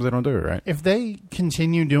 Sometimes they don't do it right. If they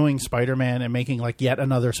continue doing Spider-Man and making like yet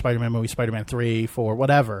another Spider-Man movie, Spider-Man 3, 4,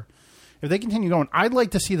 whatever, if they continue going, I'd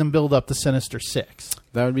like to see them build up the Sinister Six.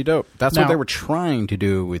 That would be dope. That's Now- what they were trying to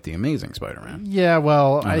do with the Amazing Spider-Man. Yeah,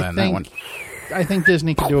 well, And I then that one. think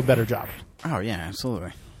Disney could do a better job. Oh, yeah,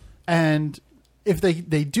 absolutely. And if they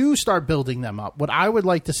do start building them up, what I would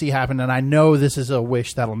like to see happen, and I know this is a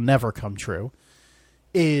wish that'll never come true,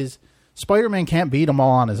 is Spider-Man can't beat them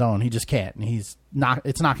all on his own. He just can't. And he's not.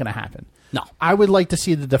 It's not going to happen. No. I would like to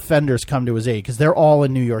see the Defenders come to his aid because they're all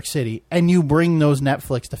in New York City, and you bring those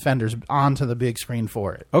Netflix Defenders onto the big screen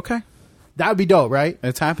for it. Okay. That would be dope, right?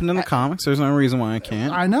 It's happened in the comics. There's no reason why I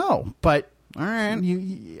can't. I know, but All right.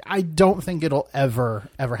 I don't think it'll ever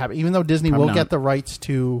happen. Even though Disney Probably will not. get the rights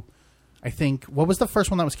to, I think, what was the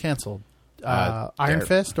first one that was canceled? Iron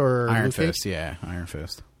Fist or Iron Luke Cage? Fist, yeah. Iron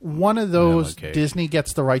Fist. One of those Luke Cage. Disney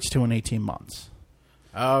gets the rights to in 18 months.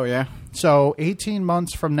 Oh, yeah. So 18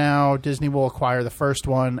 months from now, Disney will acquire the first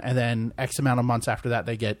one, and then X amount of months after that,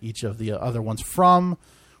 they get each of the other ones. From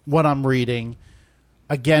what I'm reading,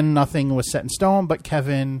 again, nothing was set in stone, but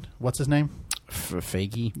Kevin, what's his name?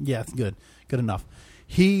 Feige? Yeah, good enough.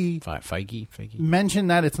 He Feige?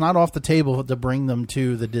 mentioned that it's not off the table to bring them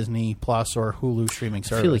to the Disney Plus or Hulu streaming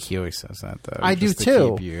service. I feel like he always says that, though. I do just to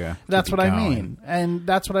too. keep you, That's keep what you I going. mean, and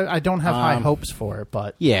that's what I don't have high hopes for it.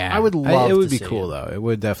 But Yeah. I would love. It would to be see cool, it. though. It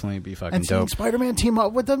would definitely be fucking And seeing dope. Spider-Man team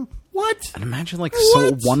up with them. What? And imagine, like,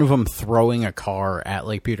 What? one of them throwing a car at,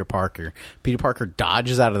 like, Peter Parker. Peter Parker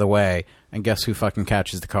dodges out of the way, and guess who fucking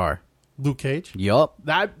catches the car? Luke Cage. Yup.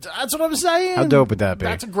 That's what I'm saying. How dope would that be?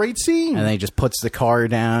 That's a great scene. And then he just puts the car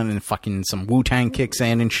down, and fucking some Wu-Tang kicks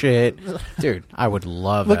in and shit. Dude, I would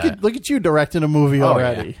love that. Look at you directing a movie Oh,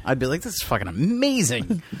 already. yeah. I'd be like, this is fucking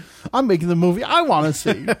amazing. I'm making the movie I want to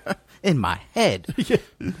see. In my head.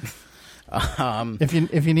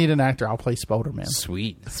 If you need an actor, I'll play Spider-Man.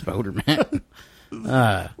 Sweet. Spider-Man.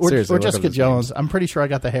 Or Seriously, look Jessica up his Jones. I'm pretty sure I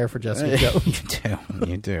got the hair for Jessica Jones.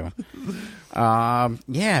 You do.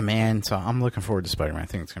 Yeah, man. So I'm looking forward to Spider-Man. I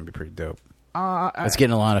think it's going to be pretty dope. It's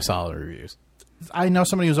getting a lot of solid reviews. I know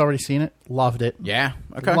somebody who's already seen it. Loved it. Yeah.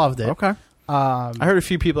 Okay. Loved it. Okay. I heard a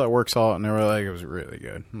few people at work saw it, and they were like, it was really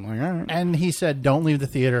good. I'm like, all right. And he said, don't leave the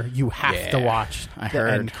theater. You have to Yeah, watch I the heard.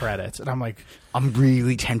 end credits. And I'm like, I'm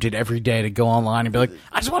really tempted every day to go online and be like,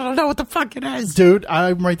 I just want to know what the fuck it is. dude,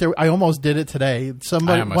 I'm right there. I almost did it today.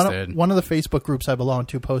 Somebody, I almost did. One of the Facebook groups I belong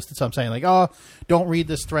to posted something saying like, oh, don't read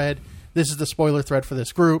this thread. This is the spoiler thread for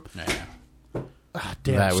this group. Yeah.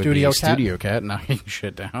 Damn, That would Studio be Cat. Studio Cat knocking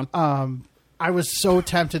shit down. I was so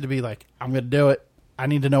tempted to be like, I'm going to do it. I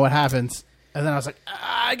need to know what happens. And then I was like,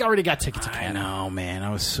 I already got tickets. I know, man. I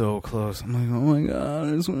was so close. I'm like, oh my god,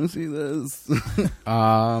 I just want to see this.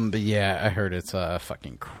 But yeah, I heard it's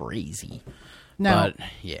fucking crazy. Now, But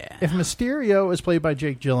yeah, if Mysterio is played by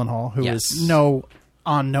Jake Gyllenhaal, who Yes. is no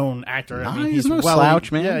unknown actor, Nah, I mean, he's no well,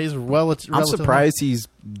 slouch, man. Yeah, he's well. I'm surprised he's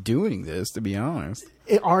doing this. To be honest,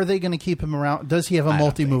 Are they going to keep him around? Does he have a I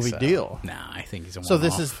don't think multi-movie so. deal? Nah, I think he's a one-off. So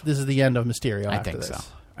this is the end of Mysterio. I after think this. so.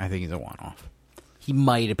 I think he's a one-off. He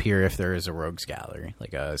might appear if there is a Rogues Gallery,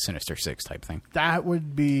 like a Sinister Six type thing. That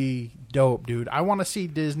would be dope, dude. I want to see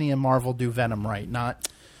Disney and Marvel do Venom right, not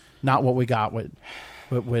what we got with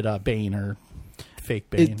Bane or fake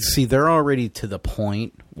Bane. See, they're already to the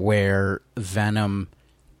point where Venom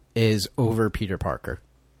is over Peter Parker.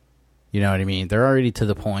 You know what I mean? They're already to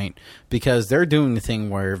the point because they're doing the thing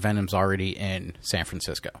where Venom's already in San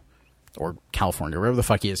Francisco or California, wherever the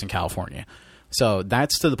fuck he is in California. So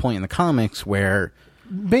that's to the point in the comics where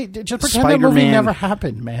Just pretend that movie Spider-Man- never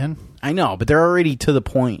happened, man. I know, but they're already to the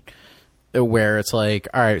point where it's like,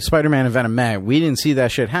 all right, Spider-Man and Venom met. We didn't see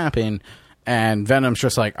that shit happen. And Venom's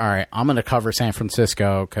just like, all right, I'm going to cover San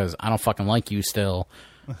Francisco because I don't fucking like you still.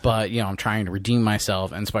 But, I'm trying to redeem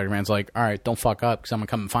myself. And Spider-Man's like, all right, don't fuck up because I'm going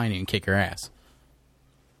to come and find you and kick your ass.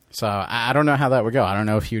 So I don't know how that would go. I don't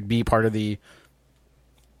know if he would be part of the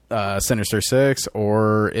Sinister Six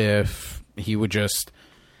or if he would just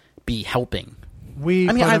be helping. I mean,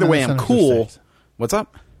 put him either in way, the I'm Sinister cool. Six. What's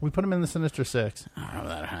up? We put him in the Sinister Six, I don't know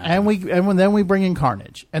that happened. and then we bring in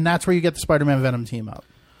Carnage, and that's where you get the Spider-Man Venom team up.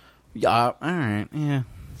 Yeah, all right, yeah.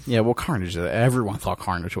 Yeah, well, Carnage, everyone thought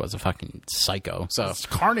Carnage was a fucking psycho. So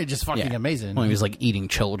Carnage is fucking yeah. amazing. When he was like eating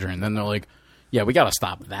children, then they're like, yeah, we got to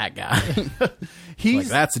stop that guy. Like,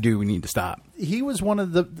 that's the dude we need to stop. He was one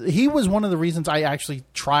of the reasons I actually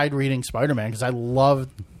tried reading Spider-Man because I loved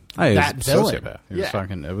He that was a villain.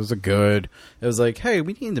 sociopath. It was like, hey,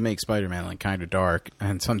 we need to make Spider-Man like kind of dark.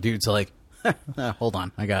 And some dude's like, hold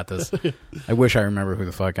on, I got this. I wish I remember who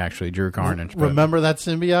the fuck actually drew Carnage. but- Remember that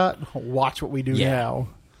symbiote? Watch what we do Yeah. now.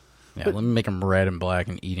 Yeah, let me make him red and black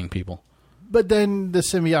and eating people. But then the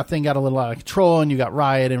symbiote thing got a little out of control, and you got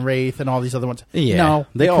Riot and Wraith and all these other ones. Yeah, No,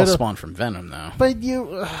 they all could've- spawned from Venom, though. But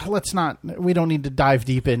let's not. We don't need to dive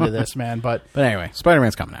deep into this, man. But But anyway,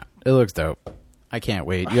 Spider-Man's coming out. It looks dope. I can't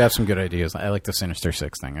wait. You have some good ideas. I like the Sinister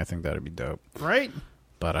Six thing. I think that would be dope. right,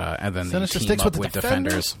 But and then Sinister the team Six up with the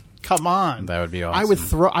Defenders. Come on, That would be I would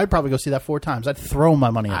awesome. I'd probably go see that 4 times. I'd throw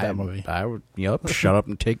my money at that movie. I would. Yep. Shut up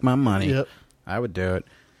and take my money. Yep. I would do it.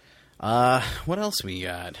 What else we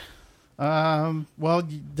got? Well,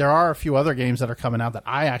 there are a few other games that are coming out that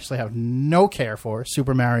I actually have no care for.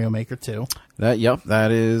 Super Mario Maker 2.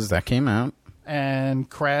 That came out. And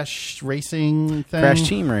Crash Racing thing. Crash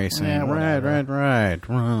Team Racing. Yeah, right.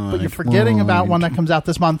 But you're forgetting about one that comes out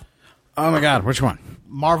this month. Oh my god, which one?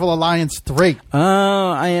 Marvel Alliance 3.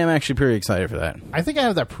 I am actually pretty excited for that. I think I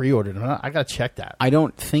have that pre-ordered. I got to check that. I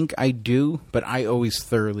don't think I do, but I always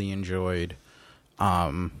thoroughly enjoyed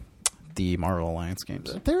the Marvel Alliance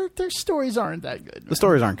games. Their stories aren't that good. The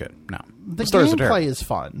stories aren't good. No. The stories are gameplay terrible. is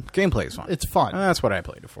fun. Gameplay is fun. It's fun. That's what I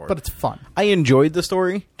played it for. But it's fun. I enjoyed the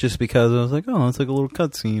story just because I was like, oh, it's like a little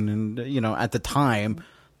cutscene. And, at the time,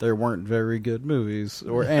 there weren't very good movies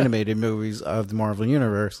or animated movies of the Marvel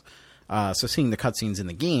Universe. So seeing the cutscenes in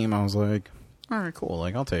the game, I was like, all right, cool.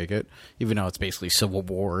 Like, I'll take it. Even though it's basically Civil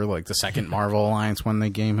War. Like, the second Marvel Alliance one they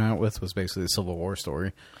came out with was basically the Civil War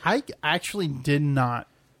story. I actually did not...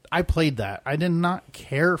 I played that. I did not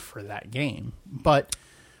care for that game. But,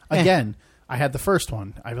 again, I had the first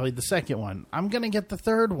one. I played the second one. I'm going to get the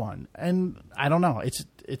third one. And I don't know.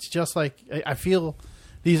 It's just like... I feel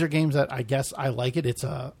these are games that I guess I like it. It's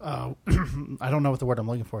a... I don't know what the word I'm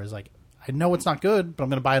looking for is. Like, I know it's not good, but I'm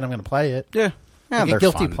going to buy it. I'm going to play it. Yeah. Like a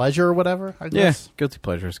guilty pleasure or whatever, I guess. Yeah, guilty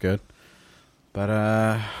pleasure is good. But,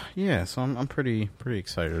 so I'm pretty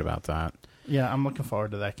excited about that. Yeah, I'm looking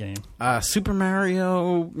forward to that game. Super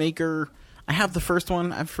Mario Maker. I have the first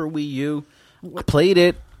one for Wii U. I played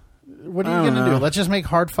it. What are you going to do? Let's just make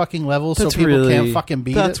hard fucking levels That's so people really, can't fucking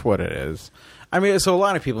beat that's it? what it is. I mean, so a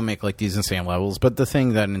lot of people make like these insane levels, but the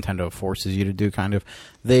thing that Nintendo forces you to do, kind of,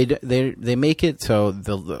 they make it so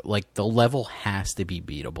the level has to be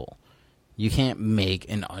beatable. You can't make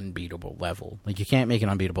an unbeatable level. Like, you can't make an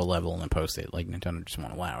unbeatable level and then post it. Like, Nintendo just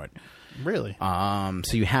won't allow it. Really?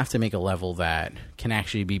 So you have to make a level that can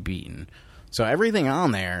actually be beaten. So everything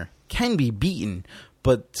on there can be beaten,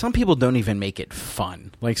 but some people don't even make it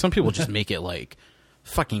fun. Like, some people just make it, like,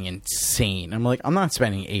 fucking insane. I'm like, I'm not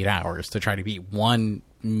spending 8 hours to try to beat one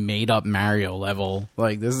made-up Mario level.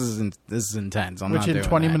 Like, this is intense. I'm Which not in doing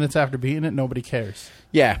 20 that. minutes after beating it, nobody cares.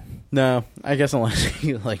 Yeah. No, I guess unless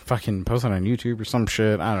you, like, fucking post it on YouTube or some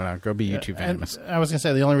shit. I don't know. Go be YouTube famous. I was going to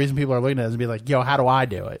say, the only reason people are looking at it is to be like, yo, how do I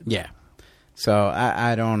do it? Yeah. So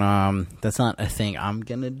I don't. That's not a thing I'm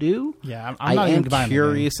gonna do. Yeah, I not even am buying the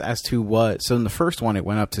curious as to what. So in the first one, it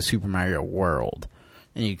went up to Super Mario World,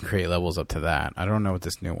 and you can create levels up to that. I don't know what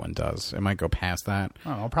this new one does. It might go past that.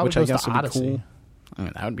 Oh, probably which goes I guess to would Odyssey. be cool. I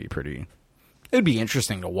mean, that would be pretty. It'd be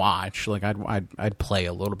interesting to watch. Like I'd play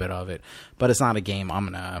a little bit of it, but it's not a game I'm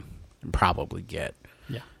gonna probably get.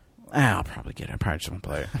 Yeah, I'll probably get it. I probably just won't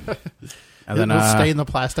play it. And then then stay in the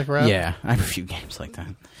plastic wrap. Yeah, I have a few games like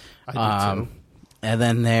that. I do too. And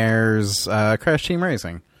then there's Crash Team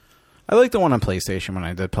Racing. I liked the one on PlayStation when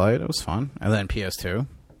I did play it. It was fun. And then PS2.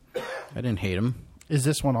 I didn't hate them. Is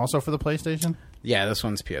this one also for the PlayStation? Yeah, this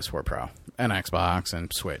one's PS4 Pro and Xbox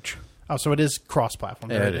and Switch. Oh, so it is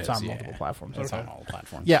cross-platform. Right? It's on yeah. multiple platforms. It's Okay. on all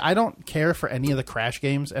platforms. Yeah, I don't care for any of the Crash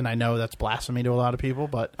games, and I know that's blasphemy to a lot of people,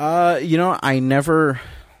 but... I never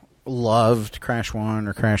loved Crash 1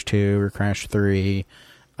 or Crash 2 or Crash 3.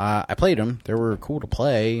 I played them. They were cool to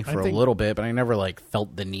play for a little bit, but I never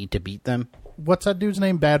felt the need to beat them. What's that dude's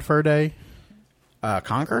name? Bad Fur Day?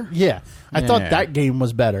 Conquer? Yeah. I thought that game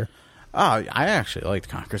was better. Oh, I actually liked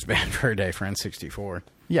Conquer's Bad Fur Day for N64.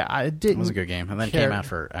 Yeah, I didn't. It was a good game, and then it came out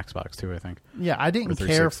for Xbox too, I think. Yeah, I didn't Or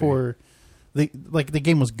care 360. for the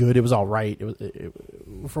game was good. It was all right. It was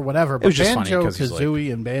for whatever. But was just funny Banjo 'cause he's,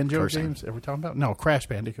 Kazooie and Banjo cursing. games. Are we talking about? No, Crash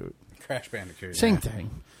Bandicoot. Crash Bandicoot. Same thing.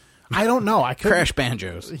 I don't know. I couldn't. Crash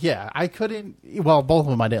Banjos. Yeah, I couldn't. Well, both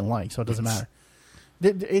of them I didn't like, so it doesn't matter.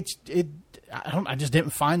 I just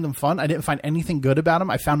didn't find them fun. I didn't find anything good about them.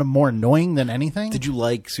 I found them more annoying than anything. Did you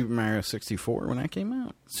like Super Mario 64 when that came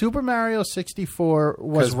out? Super Mario 64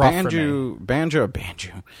 was rough for me. Banjo,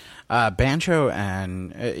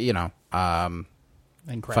 and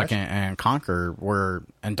And Crash. fucking and Conquer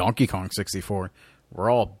and Donkey Kong 64 were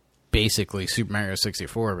all basically Super Mario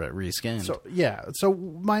 64 but reskinned. So yeah, so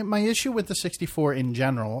my issue with the 64 in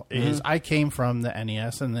general is I came from the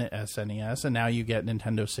NES and the SNES, and now you get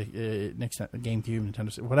Nintendo, GameCube,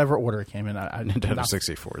 Nintendo, whatever order it came in. Nintendo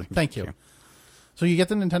 64. Thank you. So you get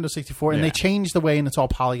the Nintendo 64, and they changed the way, and it's all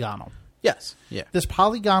polygonal. Yes. Yeah. This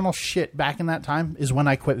polygonal shit back in that time is when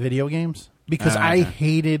I quit video games because I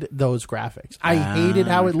hated those graphics. I hated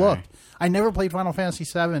how it looked. I never played Final Fantasy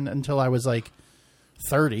VII until I was like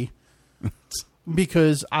 30.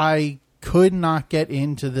 Because I could not get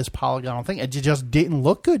into this polygonal thing. It just didn't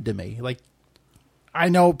look good to me. Like, I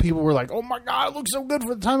know people were like, oh my God, it looks so good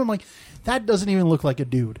for the time. I'm like, that doesn't even look like a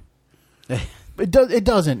dude. It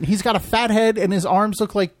doesn't. He's got a fat head and his arms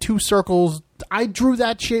look like two circles. I drew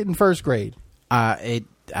that shit in first grade. To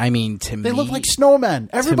me, They look like snowmen.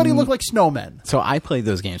 Everybody looked like snowmen. So I played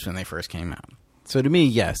those games when they first came out. So to me,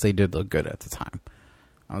 yes, they did look good at the time.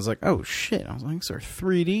 I was like, oh shit. I was like, they're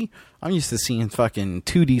 3D. I'm used to seeing fucking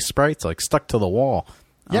 2D sprites like stuck to the wall.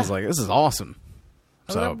 I was like, this is awesome.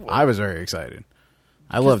 So I was very excited.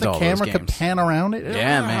 I loved all those games. The camera could pan around it.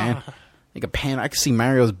 Yeah, man. Like a pan. I could see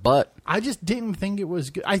Mario's butt. I just didn't think it was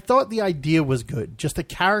good. I thought the idea was good. Just the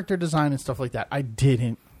character design and stuff like that, I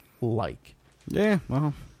didn't like. Yeah,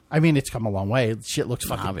 well. I mean, it's come a long way. Shit looks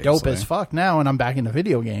fucking Obviously. dope as fuck now, and I'm back into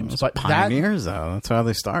video games. But pioneers, though. That's how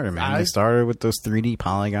they started, man. They started with those 3D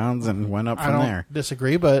polygons and went up from there.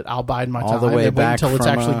 Disagree, but I'll bide my time. All the way back until it's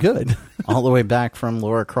actually good. All the way back from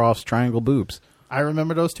Lara Croft's Triangle Boobs. I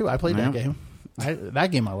remember those too. I played that game.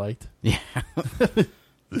 That game I liked. Yeah.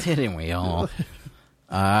 Didn't we all?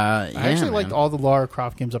 I actually liked all the Lara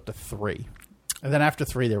Croft games up to 3. And then after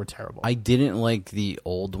 3, they were terrible. I didn't like the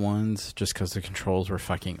old ones just because the controls were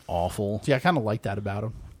fucking awful. Yeah, I kind of like that about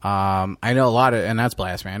them. I know a lot of, and that's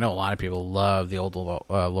blasphemy. I know a lot of people love the old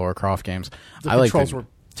Lara Croft games. The controls were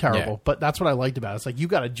terrible, but that's what I liked about it. It's like, you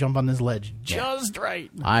got to jump on this ledge just right.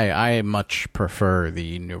 I much prefer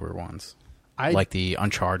the newer ones. I like the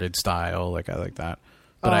Uncharted style. Like, I like that.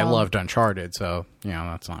 But I loved Uncharted, so,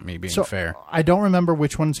 that's not me being fair. I don't remember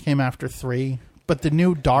which ones came after 3. But the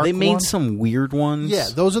new Dark They made one, some weird ones. Yeah,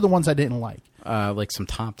 those are the ones I didn't like. Like some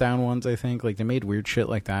top-down ones, I think. Like, they made weird shit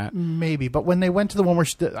like that. Maybe. But when they went to the one where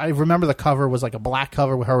I remember the cover was like a black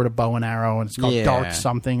cover with her with a bow and arrow, and it's called Dark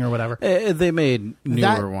something or whatever. They made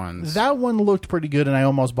newer ones. That one looked pretty good, and I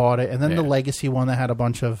almost bought it. And then the Legacy one that had a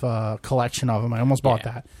bunch of collection of them, I almost bought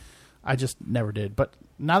that. I just never did. But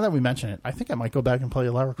now that we mention it, I think I might go back and play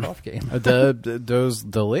a Lara Croft game.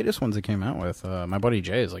 The latest ones that came out with, my buddy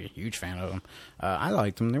Jay is like a huge fan of them. I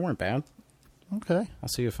liked them; they weren't bad. Okay, I'll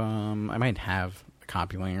see if I might have a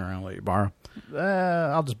copy laying around. Let you borrow.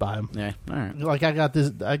 I'll just buy them. Yeah, all right. Like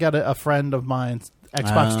I got a friend of mine's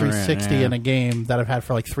Xbox 360 in a game that I've had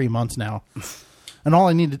for like 3 months now, and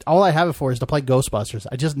all I have it for is to play Ghostbusters.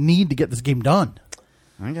 I just need to get this game done.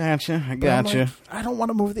 I gotcha. I don't want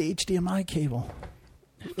to move the HDMI cable.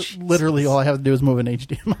 Literally, all I have to do is move an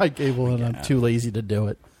HDMI cable, and I'm too lazy to do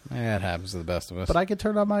it. Yeah, it happens to the best of us. But I could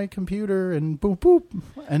turn on my computer and boop, boop,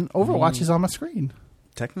 and Overwatch is on my screen.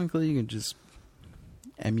 Technically, you can just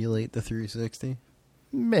emulate the 360.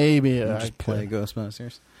 Maybe just play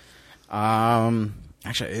Ghostbusters.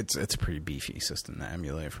 Actually, it's a pretty beefy system to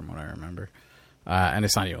emulate, from what I remember. And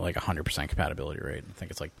it's not even like 100% compatibility rate. I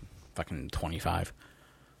think it's like fucking 25.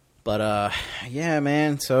 But yeah,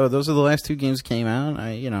 man. So those are the last 2 games that came out.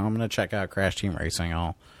 I'm gonna check out Crash Team Racing.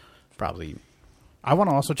 I'll probably. I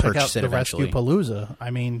want to also check out the Rescue Palooza.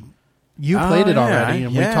 I mean, you played it already,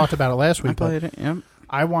 and we talked about it last week. I played it. Yep.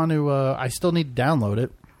 I want to. I still need to download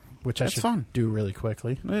it, which I should do really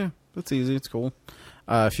quickly. Yeah, that's easy. It's cool.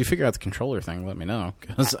 If you figure out the controller thing, let me know,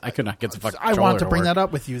 because I could not get the fucking controller. I want to bring that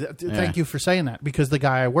up with you. Thank you for saying that, because the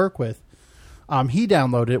guy I work with. He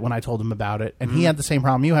downloaded it when I told him about it, and he had the same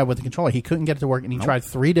problem you had with the controller. He couldn't get it to work, and he tried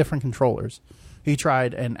 3 different controllers. He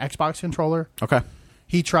tried an Xbox controller. Okay.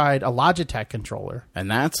 He tried a Logitech controller. And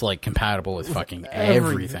that's, like, compatible with fucking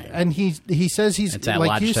everything. And he says he's... It's that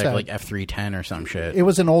like Logitech, you said, like F310 or some shit. It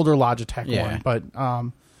was an older Logitech one, but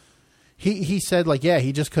he said, like,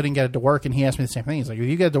 he just couldn't get it to work, and he asked me the same thing. He's like, if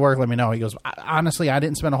you get it to work, let me know. He goes, honestly, I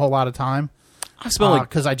didn't spend a whole lot of time. I spent like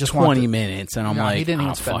because I just 20 minutes, and I'm like, he didn't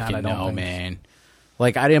even spend that, I don't think. Man.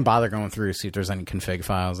 Like, I didn't bother going through to see if there's any config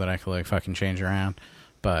files that I could like fucking change around.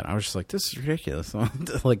 But I was just like, this is ridiculous.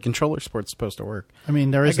 Like, controller support's supposed to work. I mean,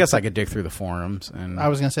 there is. I guess I could dig through the forums. And I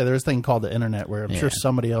was going to say, there's a thing called the internet where I'm sure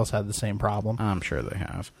somebody else had the same problem. I'm sure they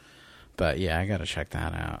have. But yeah, I got to check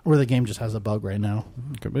that out. Or the game just has a bug right now.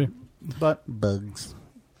 Could be. But bugs.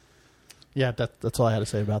 Yeah, that's all I had to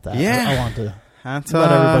say about that. Yeah. I want to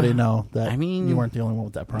let everybody know that you weren't the only one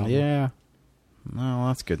with that problem. Yeah. No,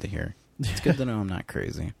 that's good to hear. It's good to know I'm not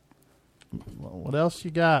crazy. Well, what else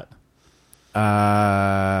you got?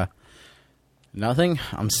 Nothing.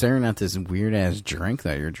 I'm staring at this weird ass drink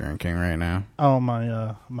that you're drinking right now. Oh,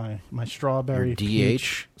 my my strawberry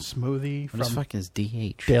DH smoothie. What the fuck is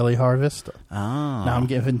DH? Daily Harvest. Oh, now I'm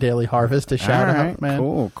giving Daily Harvest a shout out, man.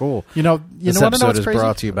 Cool. You know this what? Episode is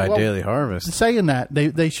brought to you by Daily Harvest. Saying that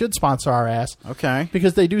they should sponsor our ass. Okay,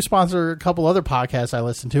 because they do sponsor a couple other podcasts I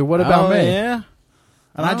listen to. What about me? Yeah.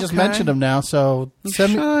 And I just mentioned them now, so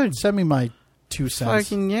send me my 2 cents.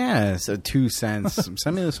 Fucking yeah, so 2 cents.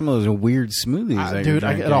 Send me some of those weird smoothies. Dude,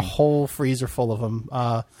 I got a whole freezer full of them.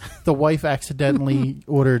 The wife accidentally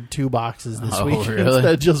ordered 2 boxes this week really?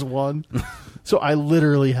 instead of just 1. So I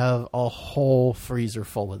literally have a whole freezer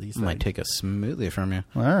full of these I things. might take a smoothie from you.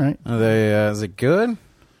 All right. Are they? Is it good?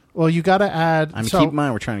 Well, you got to add. I mean, keep in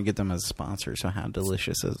mind we're trying to get them as a sponsor. So how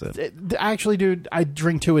delicious is it? Actually, dude, I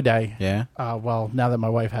drink 2 a day. Yeah. Well, now that my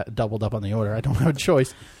wife doubled up on the order, I don't have a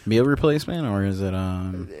choice. Meal replacement, or is it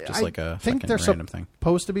just I like a think fucking they're random thing?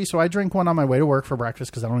 supposed to be. So I drink one on my way to work for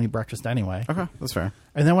breakfast because I don't eat breakfast anyway. Okay, that's fair.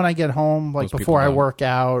 And then when I get home, like Most before I people don't. work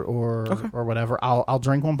out or whatever, I'll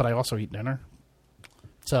drink one. But I also eat dinner.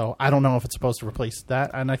 So I don't know if it's supposed to replace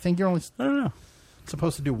that. And I think you're only I don't know.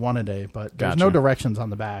 supposed to do 1 a day, but there's Gotcha. no directions on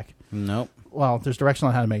the back. Nope. Well, there's directions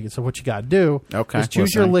on how to make it. So what you got to do Okay, is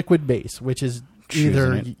choose your listening. liquid base, which is Choosing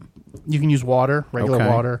either it. you can use water, regular Okay.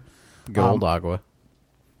 water. Gold agua.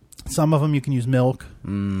 Some of them you can use milk,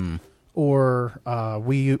 or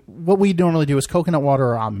what we normally do is coconut water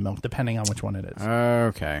or almond milk, depending on which one it is.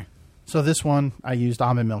 Okay. So this one I used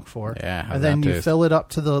almond milk for. Yeah, how's and then that you taste? fill it up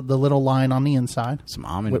to the little line on the inside Some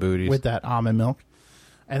almond booties. with that almond milk.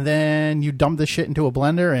 And then you dump this shit into a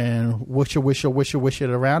blender and wish it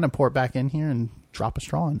around and pour it back in here and drop a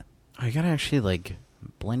straw in. Oh, you gotta actually like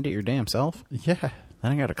blend it your damn self. Yeah.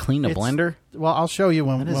 Then I gotta clean a It's- blender. Well, I'll show you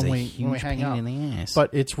That when is a we huge hang pain out. in the ass. But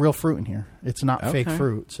it's real fruit in here. It's not fake Okay.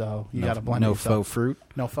 fruit, so you got to blend no it yourself. faux fruit.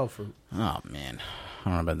 No faux fruit. Oh man, I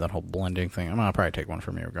don't know about that whole blending thing. I'll probably take one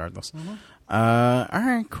from you regardless. Mm-hmm. All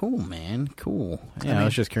right, cool, man, cool. Yeah, I mean-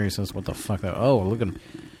 was just curious as to what the fuck that. Oh, look at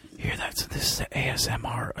here. This is the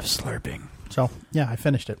ASMR of slurping. So yeah, I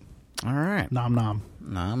finished it. All right, Nom nom.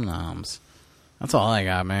 nom noms. That's all I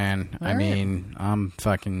got, man. I All right. mean, I'm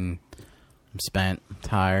spent,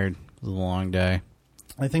 tired. It was a long day.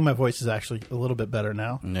 I think my voice is actually a little bit better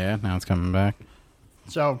now. Yeah, now it's coming back.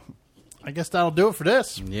 So I guess that'll do it for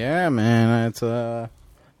this. Yeah, man, it's a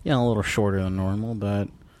little shorter than normal, but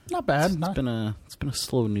Not bad. it's Not, been a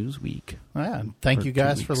slow news week. yeah, and thank for you 2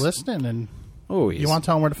 guys for weeks. listening. And Always. you want to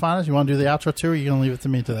tell them where to find us? You want to do the outro too, or you gonna leave it to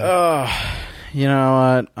me today? You know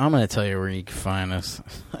what? I'm going to tell you where you can find us.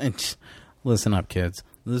 And just listen up, kids.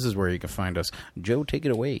 This is where you can find us. Joe, take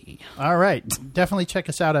it away. All right, definitely check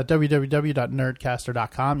us out at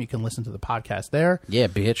www.nerdcaster.com. You can listen to the podcast there. Yeah,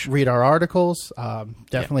 bitch. Read our articles.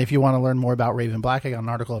 Definitely, if you want to learn more about Raven Black, I got an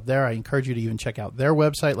article up there. I encourage you to even check out their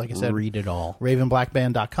website. Like I said, Read it all.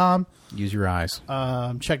 ravenblackband.com. Use your eyes.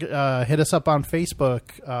 Hit us up on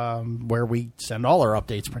Facebook, where we send all our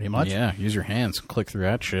updates pretty much. Yeah, use your hands. Click through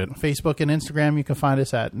that shit. Facebook and Instagram, you can find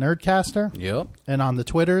us at Nerdcaster. Yep. And on the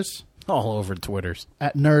Twitters, All over Twitters.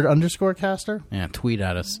 at Nerd_caster. Yeah, tweet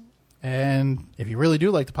at us. And if you really do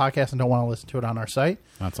like the podcast and don't want to listen to it on our site,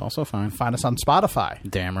 That's also fine. find us on Spotify,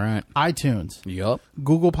 Damn right. iTunes, Yup.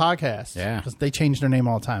 Google Podcasts. Yeah. 'Cause they change their name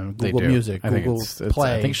all the time. They Google do. Music, I think Google it's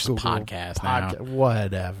Play. I think it's just Google podcast now.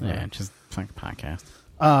 Whatever. Yeah, just like a podcast.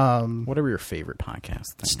 Um, Whatever your favorite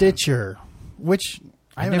podcast thing is. Stitcher, which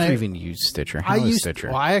I haven't never even used Stitcher. How I is used. Stitcher?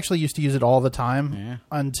 Well, I actually used to use it all the time Yeah.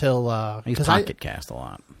 until I use because Pocket Cast a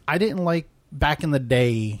lot. I didn't like back in the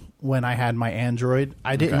day when I had my Android.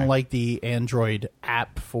 I didn't Okay. like the Android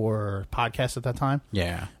app for podcasts at that time,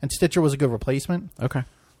 Yeah. and Stitcher was a good replacement. Okay.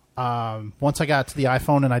 Once I got to the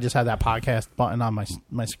iPhone and I just had that podcast button on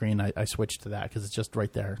my screen, I switched to that because it's just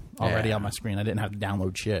right there already Yeah. on my screen. I didn't have to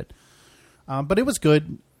download shit, but it was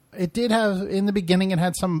good. It did have in the beginning. It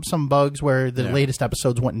had some bugs where the Yeah. latest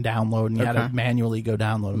episodes wouldn't download, and you had Okay. to manually go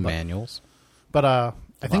download them. Manuals. But I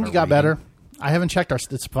think of it got reading. better. I haven't checked our.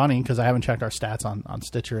 It's funny because I haven't checked our stats on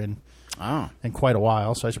Stitcher in Oh, quite a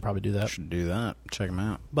while, so I should probably do that. should do that. Check them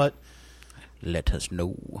out. But Let us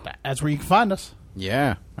know. that's where you can find us.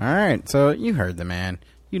 Yeah. All right. So you heard the man.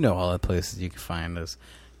 You know all the places you can find us.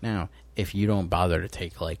 Now, if you don't bother to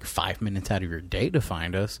take like 5 minutes out of your day to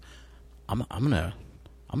find us, I'm gonna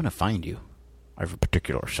find you. I have a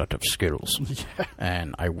particular set of skills,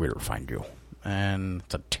 and I will find you. And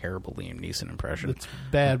it's a terrible Liam Neeson impression. It's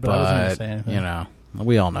bad, but I wasn't going to say anything. You know,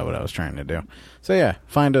 we all know what I was trying to do. So yeah,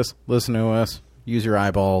 find us, listen to us, use your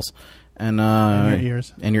eyeballs and your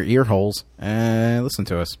ears. and your ear holes, and listen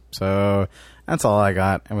to us. So that's all I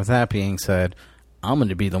got. And with that being said, I'm going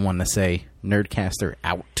to be the one to say, Nerdcaster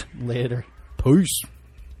out. Later. Peace.